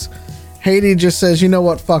of us, Hades just says, "You know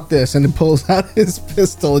what? Fuck this," and he pulls out his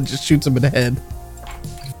pistol and just shoots him in the head.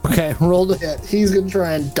 Okay, roll the hit. He's gonna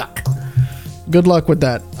try and duck. Good luck with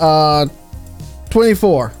that.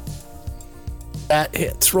 24. That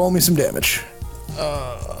hits. Roll me some damage.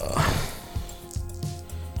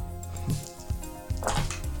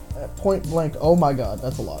 At point blank. Oh my god,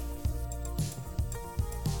 that's a lot.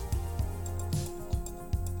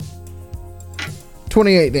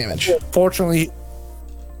 $28 damage. Fortunately,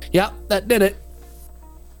 yeah, that did it.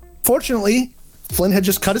 Fortunately, Flynn had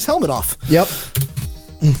just cut his helmet off. Yep.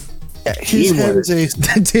 Yeah, his head is a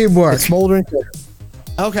Teamwork. smoldering.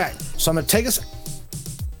 Okay, so I'm gonna take us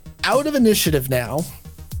out of initiative now.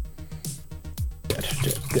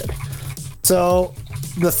 Good. So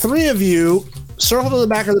the three of you circle to the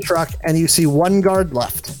back of the truck, and you see one guard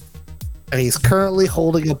left, and he's currently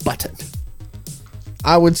holding a button.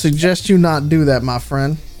 I would suggest you not do that, my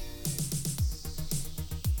friend.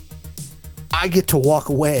 I get to walk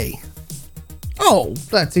away. Oh,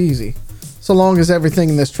 that's easy. So long as everything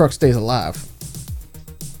in this truck stays alive.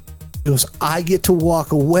 He goes, I get to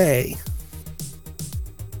walk away.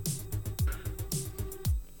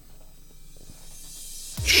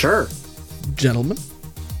 Sure. Gentlemen.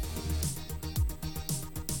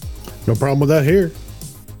 No problem with that here.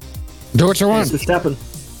 Do what you want. Mr. Steppen.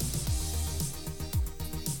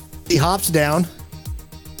 He hops down.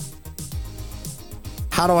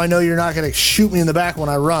 How do I know you're not going to shoot me in the back when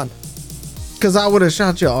I run? Because I would have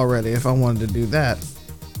shot you already if I wanted to do that.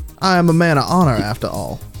 I am a man of honor, after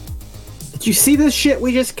all. Did you see this shit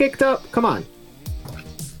we just kicked up? Come on.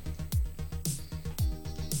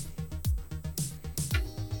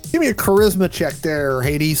 Give me a charisma check there,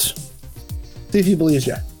 Hades. See if he believes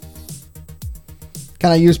you.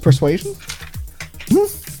 Can I use persuasion?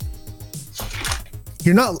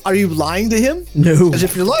 You're not. Are you lying to him? No. Because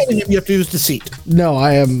if you're lying to him, you have to use deceit. No,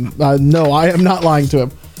 I am. No, I am not lying to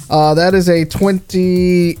him. That is a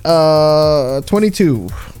 22.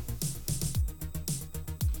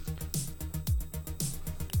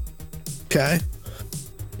 Okay.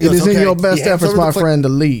 It is in okay. your best He hands efforts, over the my plate, friend, to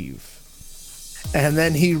leave. And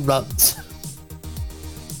then he runs.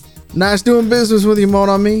 Nice doing business with you, mon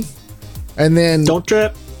ami. And then Don't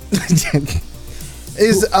trip.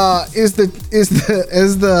 is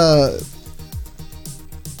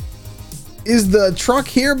the truck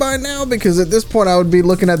here by now? Because at this point I would be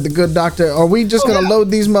looking at the good doctor. Are we just gonna load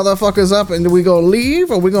these motherfuckers up and we gonna leave,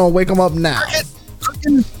 or we gonna wake them up now?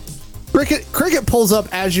 Cricket pulls up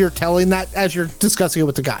as you're telling that, as you're discussing it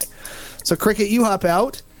with the guy. So Cricket, you hop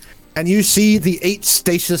out and you see the 8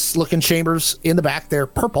 stasis looking chambers in the back. They're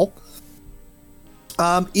purple.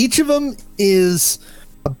 Each of them is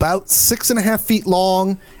about 6.5 feet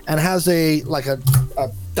long and has a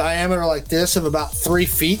diameter like this of about 3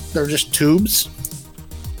 feet. They're just tubes.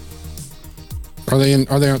 Are they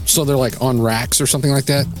so they're like on racks or something like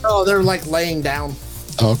that? Oh, they're like laying down.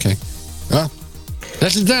 Oh, okay. Well,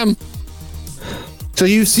 this is them. So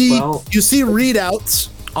you see Well- you see readouts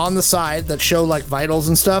on the side that show like vitals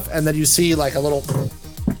and stuff, and then you see like a little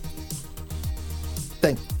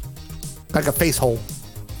thing, like a face hole.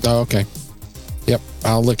 Oh, okay. Yep.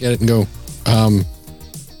 I'll look at it and go,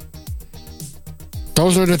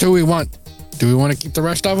 those are the 2 we want. Do we want to keep the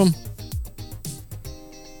rest of them?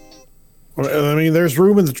 I mean, there's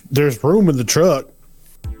room in the truck.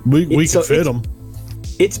 We can fit them.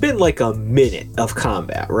 It's been like a minute of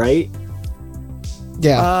combat, right?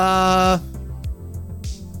 Yeah.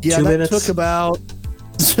 Yeah, 2 that minutes? took about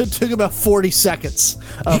 40 seconds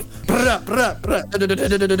of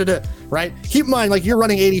right. Keep in mind, like you're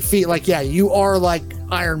running 80 feet. Like, yeah, you are like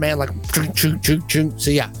Iron Man. Like, so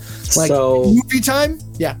yeah, like So- movie time.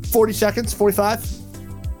 Yeah, 40 seconds, 45.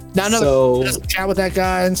 Now another chat with that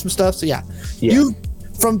guy and some stuff. So yeah, you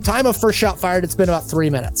from time of first shot fired, it's been about 3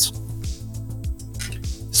 minutes.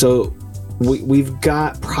 So we've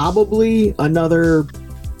got probably another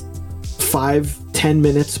 5-10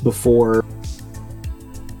 minutes before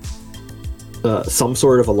some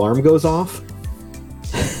sort of alarm goes off.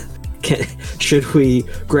 Should we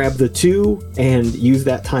grab the 2 and use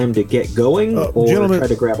that time to get going, or Gentlemen, try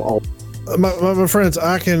to grab all? my friends,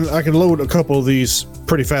 I can load a couple of these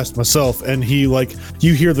pretty fast myself, and he like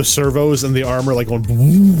you hear the servos and the armor like going.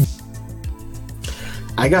 Boom.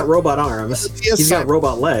 I got robot arms. He's got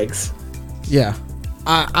robot legs. Yeah.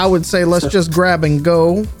 I would say let's just grab and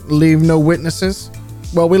go. Leave no witnesses.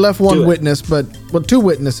 Well, we left one witness, but 2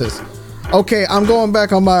 witnesses. Okay, I'm going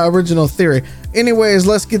back on my original theory. Anyways,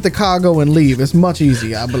 let's get the cargo and leave. It's much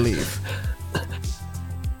easier, I believe.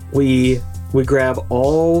 We grab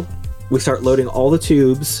all. We start loading all the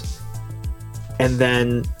tubes, and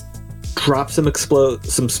then drop some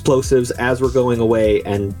explosives as we're going away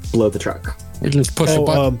and blow the truck. We just push a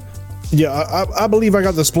button. Yeah, I believe I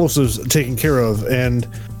got the explosives taken care of, and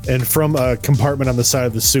from a compartment on the side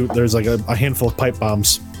of the suit, there's like a handful of pipe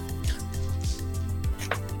bombs.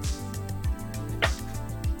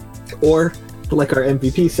 Or, like our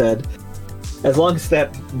MVP said, as long as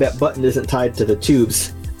that button isn't tied to the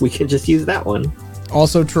tubes, we can just use that one.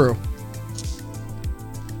 Also true.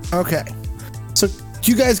 Okay. So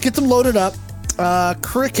you guys get them loaded up.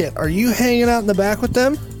 Cricket, are you hanging out in the back with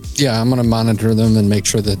them? Yeah, I'm gonna monitor them and make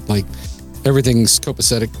sure that like everything's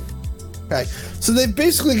copacetic. Okay. So they've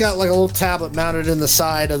basically got like a little tablet mounted in the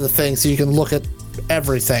side of the thing so you can look at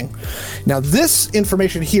everything. Now this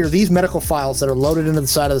information here, these medical files that are loaded into the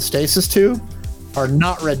side of the stasis tube are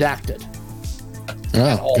not redacted.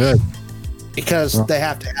 Oh, good. Because they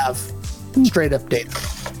have to have straight up data.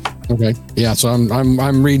 Okay. Yeah, so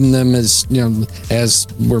I'm reading them as as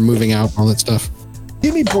we're moving out, all that stuff.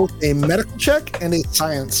 Give me both a medical check and a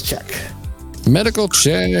science check. Medical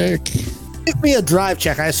check. Give me a drive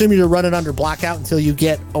check. I assume you're running under blackout until you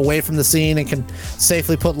get away from the scene and can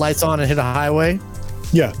safely put lights on and hit a highway.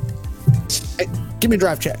 Yeah. Hey, give me a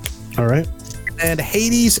drive check. All right. And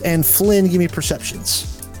Hades and Flynn, give me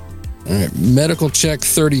perceptions. All right. Medical check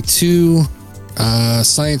 32.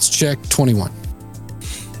 Science check 21.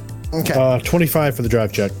 Okay. 25 for the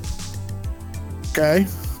drive check. Okay.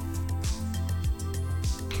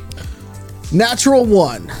 Natural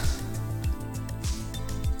 1.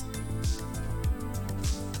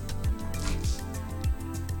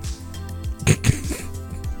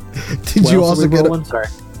 Did you also get one? Sorry.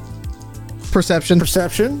 Perception?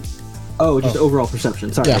 Perception? Oh, just overall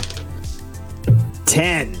perception. Sorry. Yeah.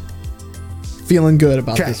 10. Feeling good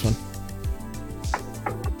about Okay. this one.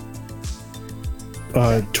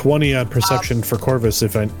 20 on perception for Corvus.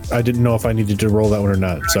 If I didn't know if I needed to roll that one or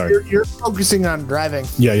not. Sorry. You're focusing on driving.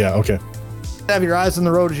 Yeah. Okay. Have your eyes on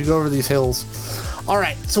the road as you go over these hills. All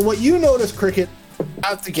right. So what you notice, Cricket,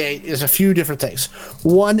 out the gate is a few different things.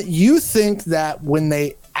 One, you think that when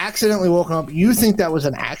they accidentally woke up, you think that was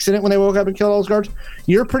an accident when they woke up and killed all those guards.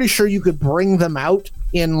 You're pretty sure you could bring them out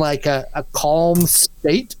in like a calm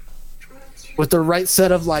state with the right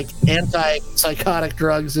set of like anti-psychotic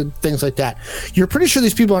drugs and things like that. You're pretty sure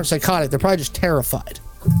these people aren't psychotic. They're probably just terrified.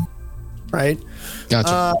 Right?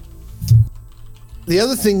 Gotcha. The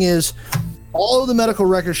other thing is, all of the medical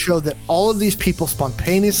records show that all of these people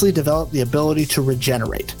spontaneously develop the ability to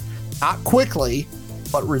regenerate. Not quickly,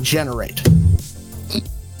 but regenerate.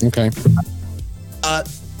 Okay.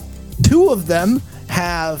 2 of them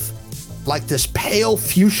have like this pale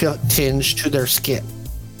fuchsia tinge to their skin.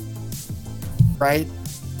 Right?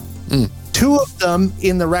 2 of them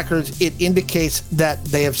in the records, it indicates that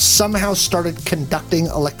they have somehow started conducting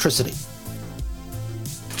electricity.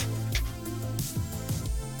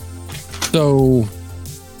 So,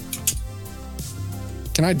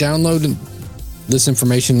 can I download this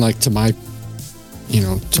information like to my,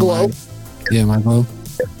 to Globe? my globe?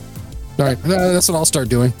 All right, that's what I'll start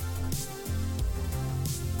doing.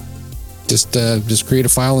 Just create a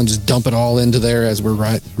file and just dump it all into there as we're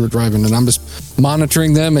driving, and I'm just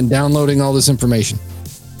monitoring them and downloading all this information.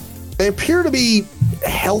 They appear to be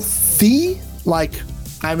healthy.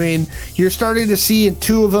 You're starting to see in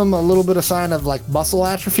 2 of them a little bit of sign of like muscle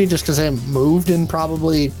atrophy just because they haven't moved in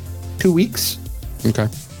probably 2 weeks. Okay.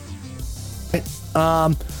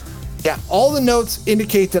 Yeah, all the notes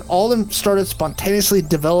indicate that all of them started spontaneously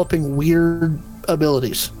developing weird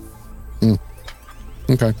abilities.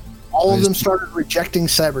 Okay. All of them started rejecting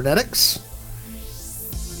cybernetics,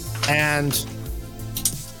 and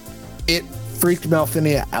it freaked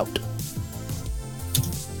Malfinia out.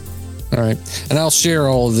 All right, and I'll share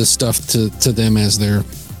all of this stuff to them as they're,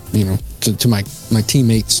 to my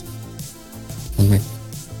teammates.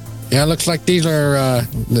 Yeah, it looks like these are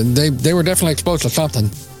they were definitely exposed to something.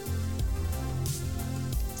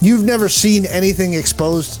 You've never seen anything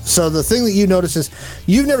exposed, so the thing that you notice is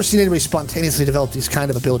you've never seen anybody spontaneously develop these kind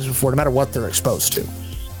of abilities before, no matter what they're exposed to.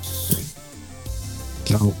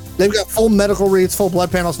 So They've got full medical reads, full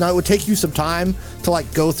blood panels. Now it would take you some time to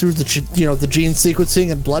like go through the gene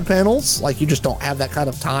sequencing and blood panels. Like you just don't have that kind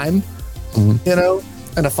of time, and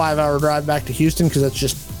a 5-hour drive back to Houston because that's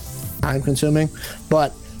just time consuming.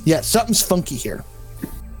 But yeah, something's funky here.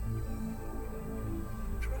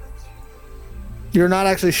 You're not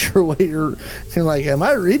actually sure what you're like. Am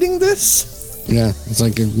I reading this? Yeah, it's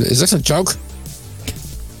like, is this a joke?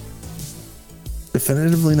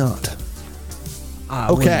 Definitively not. I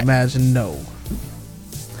would imagine no.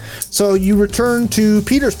 So you return to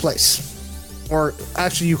Peter's place, or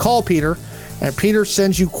actually you call Peter, and Peter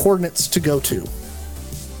sends you coordinates to go to.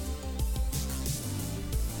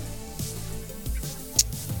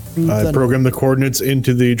 I program the coordinates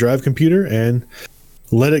into the drive computer and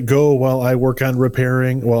let it go while I work on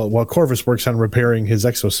repairing. While Corvus works on repairing his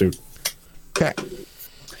exosuit. Okay.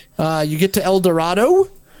 You get to El Dorado,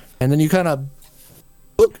 and then you kind of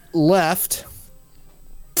look left.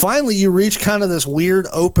 Finally, you reach kind of this weird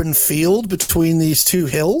open field between these two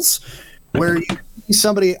hills, where you see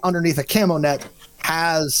somebody underneath a camo net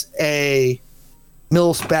has a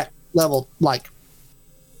mil-spec level like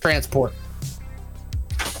transport.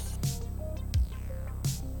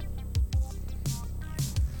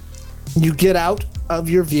 You get out of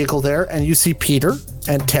your vehicle there, and you see Peter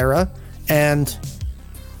and Tara and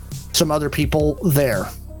some other people there.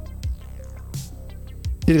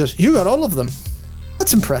 He goes, "You got all of them.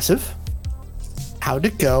 That's impressive. How'd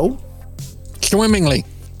it go?" Swimmingly.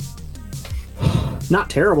 Not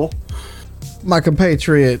terrible. My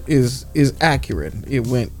compatriot is accurate. It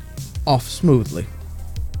went off smoothly.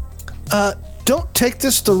 Don't take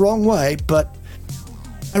this the wrong way, but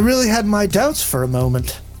I really had my doubts for a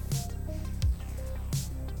moment.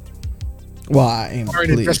 Why? Sorry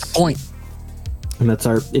to disappoint. And that's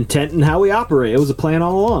our intent and how we operate. It was a plan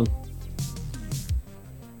all along.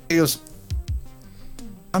 He goes,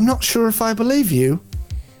 "I'm not sure if I believe you."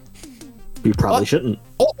 You probably shouldn't.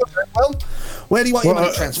 Oh, well, where do you want your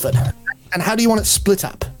money transferred? And how do you want it split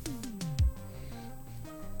up?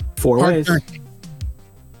 4 ways.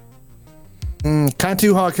 Can't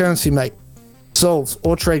do hard currency, mate. Souls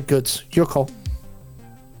or trade goods. Your call.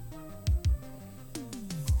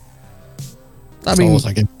 I mean, almost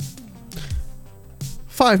like it.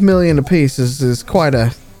 5 million apiece is quite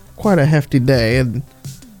a hefty day, and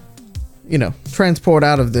transport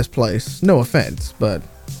out of this place. No offense, but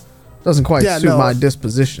doesn't quite suit my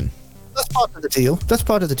disposition. That's part of the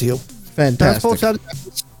deal. Fantastic. Transport's out of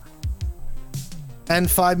Texas. And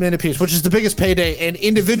 5 million apiece, which is the biggest payday and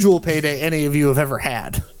individual payday any of you have ever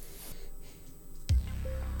had.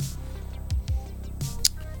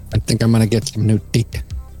 I think I'm gonna get some new teeth.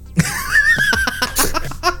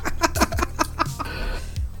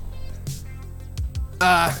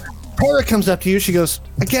 Cora comes up to you. She goes,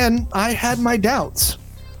 "Again, I had my doubts.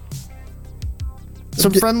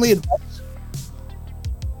 Some friendly advice."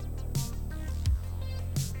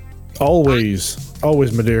 Always,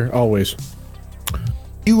 my dear, always.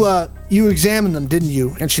 You examined them, didn't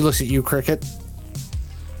you? And she looks at you, Cricket.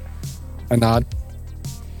 I nod.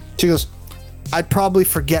 She goes, "I'd probably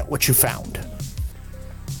forget what you found."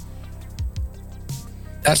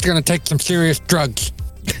 That's gonna take some serious drugs.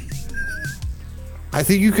 "I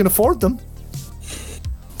think you can afford them."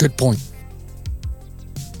 Good point.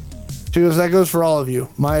 She goes, "That goes for all of you.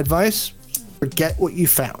 My advice, forget what you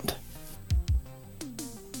found."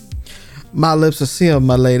 My lips are sealed,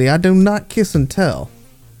 my lady. I do not kiss and tell.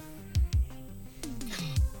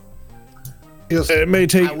 He goes, It may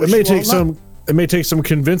take some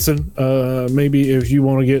convincing. Maybe if you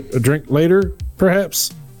want to get a drink later,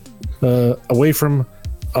 perhaps away from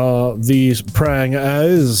these prying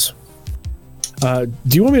eyes.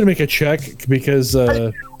 Do you want me to make a check? Because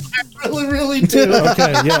I really do.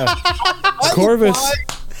 okay, yeah. Corvus.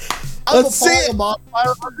 Let's see it.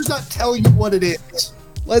 I'm just not telling you what it is.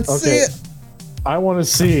 Let's see Okay. it. I want to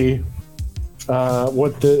see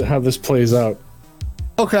how this plays out.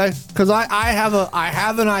 Okay, because I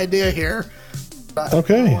have an idea here.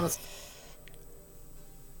 Okay.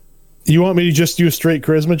 You want me to just do a straight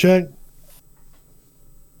charisma check?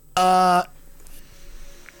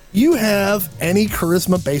 You have any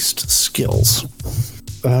charisma-based skills?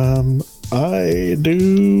 I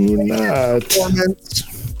do not. Performance.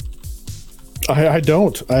 I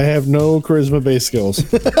don't. I have no charisma-based skills,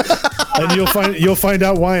 and you'll find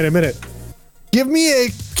out why in a minute. Give me a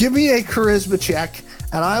charisma check,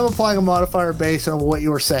 and I'm applying a modifier based on what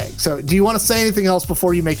you were saying. So, do you want to say anything else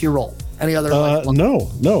before you make your roll? Any other?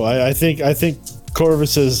 No. I think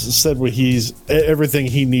Corvus has said what everything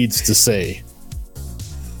he needs to say.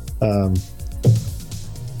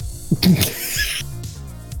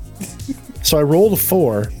 So I rolled a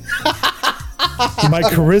 4. My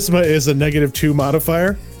charisma is a -2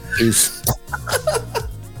 modifier. Oof.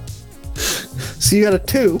 So you got a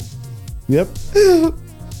 2. Yep.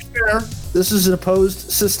 This is an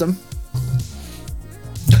opposed system.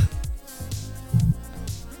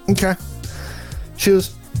 Okay. She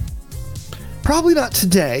goes, probably not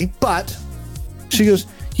today, but she goes,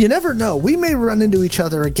 you never know. We may run into each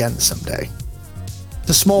other again someday. It's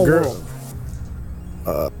a small world.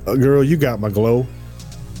 Girl, you got my glow.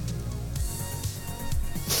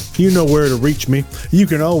 You know where to reach me. You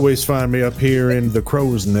can always find me up here in the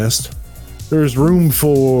crow's nest. There's room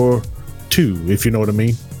for 2, if you know what I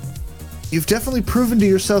mean. You've definitely proven to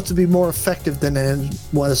yourself to be more effective than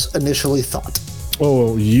was initially thought.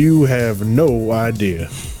 Oh, you have no idea.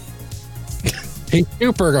 He's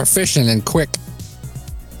super efficient and quick.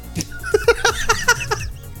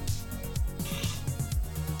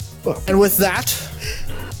 And with that,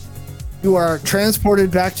 you are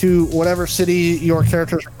transported back to whatever city your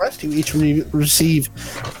characters request. You each receive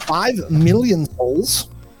 5 million souls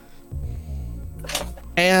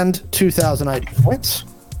and 2,000 ID points.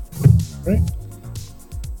 Right.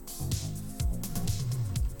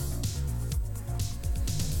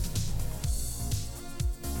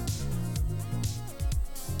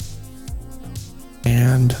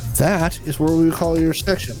 And that is where we call your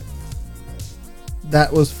section.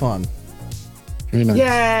 That was fun. You know.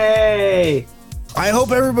 Yay! I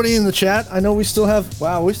hope everybody in the chat. I know we still have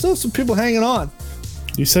some people hanging on.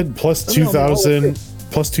 You said plus 2,000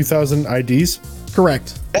 IDs?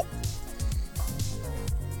 Correct.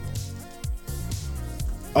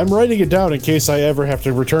 I'm writing it down in case I ever have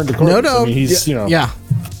to return to Corvus. No. I mean, he's, you know. Yeah.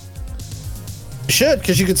 You should,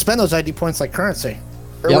 because you could spend those ID points like currency.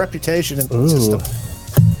 Their Yep. reputation in the system.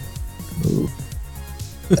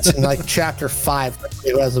 It's in like chapter 5.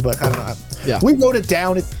 It was a book. I don't know. Yeah. We wrote it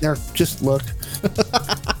down. It's there. Just look.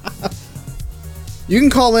 You can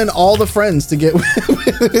call in all the friends to get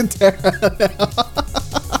with Tara.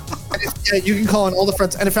 Yeah, you can call in all the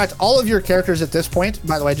friends. And in fact, all of your characters at this point,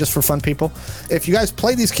 by the way, just for fun people, if you guys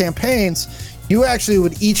play these campaigns, you actually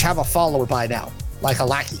would each have a follower by now, like a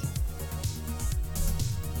lackey.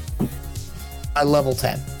 At level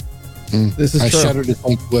 10. This is I true. shudder to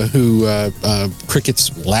think who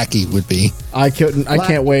Cricket's lackey would be. I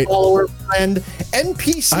can't wait. Follower, friend,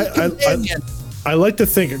 NPC companion. I like to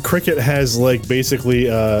think Cricket has like basically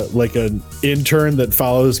like an intern that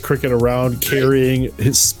follows Cricket around carrying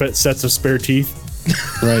his sets of spare teeth.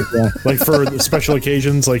 Right. Yeah. Like for the special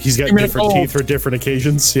occasions, like he's got different teeth for different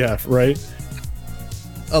occasions. Yeah, right.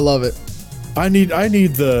 I love it. I need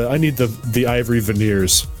the ivory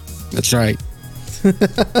veneers. That's right.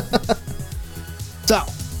 So,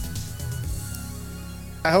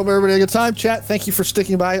 I hope everybody had a good time. Chat, thank you for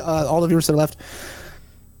sticking by. All the viewers that left.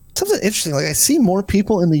 Something interesting, like I see more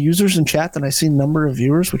people in the users in chat than I see number of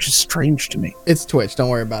viewers, which is strange to me. It's Twitch. Don't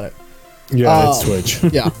worry about it. Yeah, it's Twitch.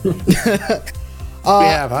 Yeah.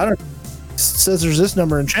 I don't. It says there's this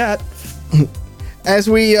number in chat. As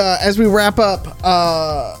we wrap up,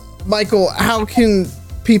 Michael, how can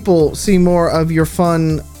people see more of your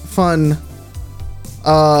fun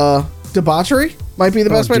debauchery? Might be the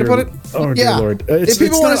best way to put it. Oh dear Lord! If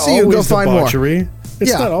people want to see you, go find debauchery. more.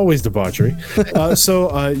 It's not always debauchery.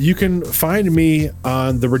 So you can find me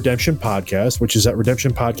on the Redemption Podcast, which is at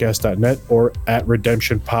redemptionpodcast.net or at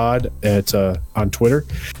redemptionpod on Twitter.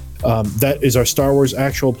 That is our Star Wars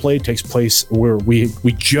actual play. It takes place where we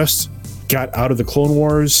just got out of the Clone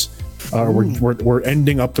Wars. We're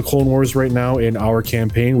ending up the Clone Wars right now in our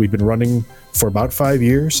campaign. We've been running for about 5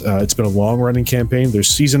 years. It's been a long running campaign. There's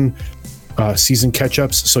season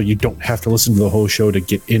catch-ups, so you don't have to listen to the whole show to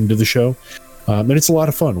get into the show. And it's a lot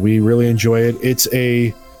of fun. We really enjoy it. It's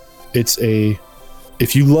a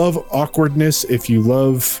if you love awkwardness, if you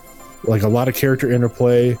love like a lot of character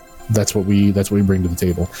interplay, that's what we bring to the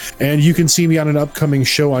table. And you can see me on an upcoming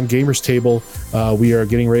show on Gamers Table. We are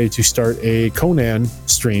getting ready to start a Conan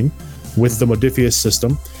stream with the Modiphius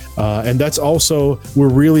system. And that's also, we're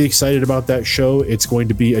really excited about that show. It's going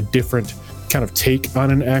to be a different kind of take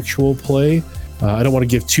on an actual play. I don't want to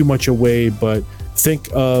give too much away, but think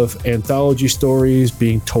of anthology stories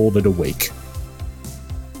being told at a wake.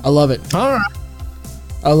 I love it. All right.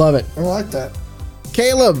 I love it. I like that.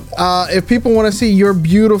 Caleb, if people want to see your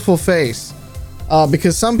beautiful face,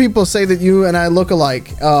 because some people say that you and I look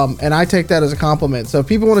alike, and I take that as a compliment. So if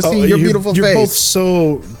people want to see your beautiful you're face, both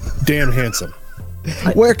so damn handsome.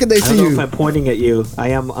 where can they I see don't know you? if I'm pointing at you. I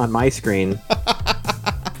am on my screen.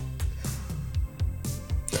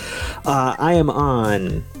 I am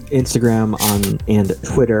on Instagram and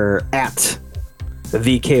Twitter at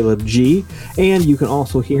TheCalebG, and you can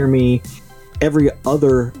also hear me every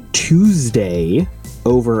other Tuesday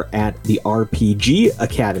over at the RPG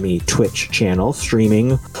Academy Twitch channel,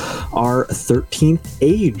 streaming our 13th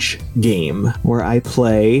Age game, where I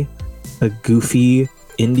play a goofy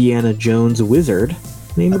Indiana Jones wizard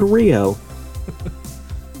named Rio.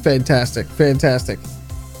 Fantastic. And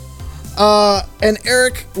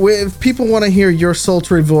Eric, if people want to hear your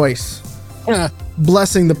sultry voice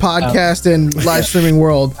blessing the podcast and live streaming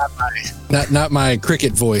world, not my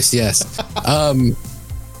cricket voice. Yes.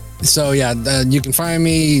 So yeah, you can find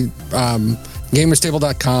me.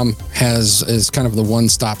 Gamerstable.com is kind of the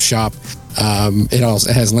one-stop shop. It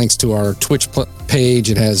also has links to our Twitch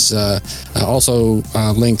page. It has also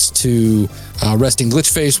links to Resting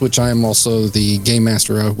Glitchface, which I am also the game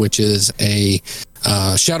master of, which is a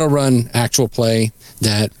Shadowrun actual play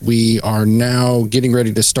that we are now getting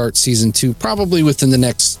ready to start season 2, probably within the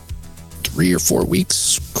next 3 or 4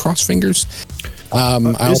 weeks. Cross fingers.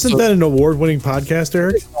 Isn't that an award-winning podcast,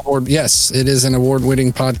 Eric? Yes, it is an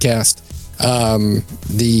award-winning podcast.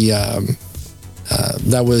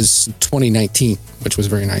 That was 2019, which was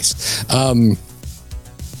very nice.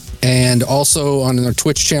 And also on our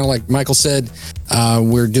Twitch channel, like Michael said,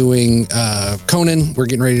 we're doing Conan. We're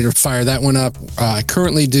getting ready to fire that one up. I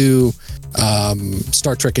currently do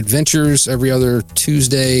Star Trek Adventures every other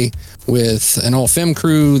Tuesday with an all-fem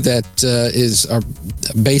crew that is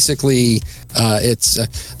basically it's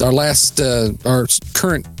our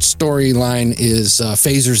current storyline is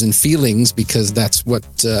phasers and feelings, because that's what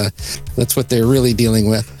they're really dealing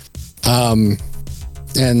with.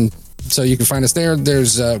 And so you can find us there.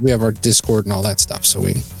 There's we have our Discord and all that stuff, so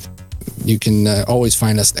you can always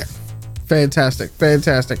find us there.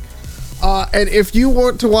 Fantastic. And if you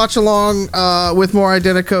want to watch along with more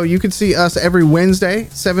Identico, you can see us every Wednesday,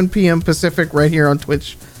 7 p.m. Pacific, right here on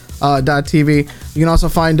Twitch.tv. You can also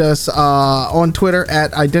find us on Twitter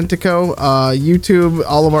at Identico, YouTube.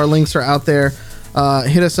 All of our links are out there.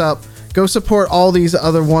 Hit us up. Go support all these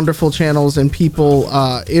other wonderful channels and people.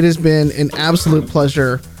 It has been an absolute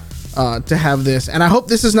pleasure to have this. And I hope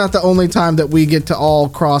this is not the only time that we get to all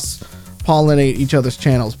cross-pollinate each other's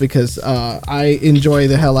channels, because I enjoy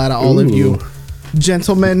the hell out of all of you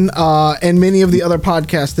gentlemen and many of the other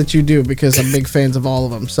podcasts that you do, because I'm big fans of all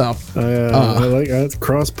of them. So I like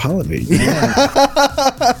cross-pollinate.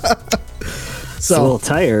 So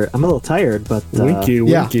I'm a little tired, but winky.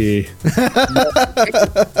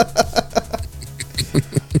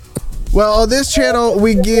 Well, on this channel,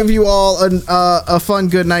 we give you all a fun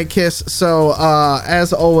good night kiss. So,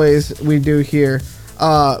 as always, we do here.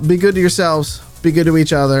 Be good to yourselves. Be good to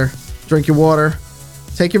each other. Drink your water.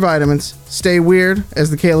 Take your vitamins. Stay weird,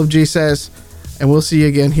 as the Caleb G says. And we'll see you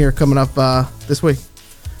again here coming up this week.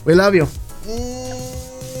 We love you.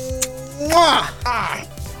 Mwah!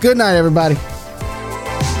 Good night, everybody.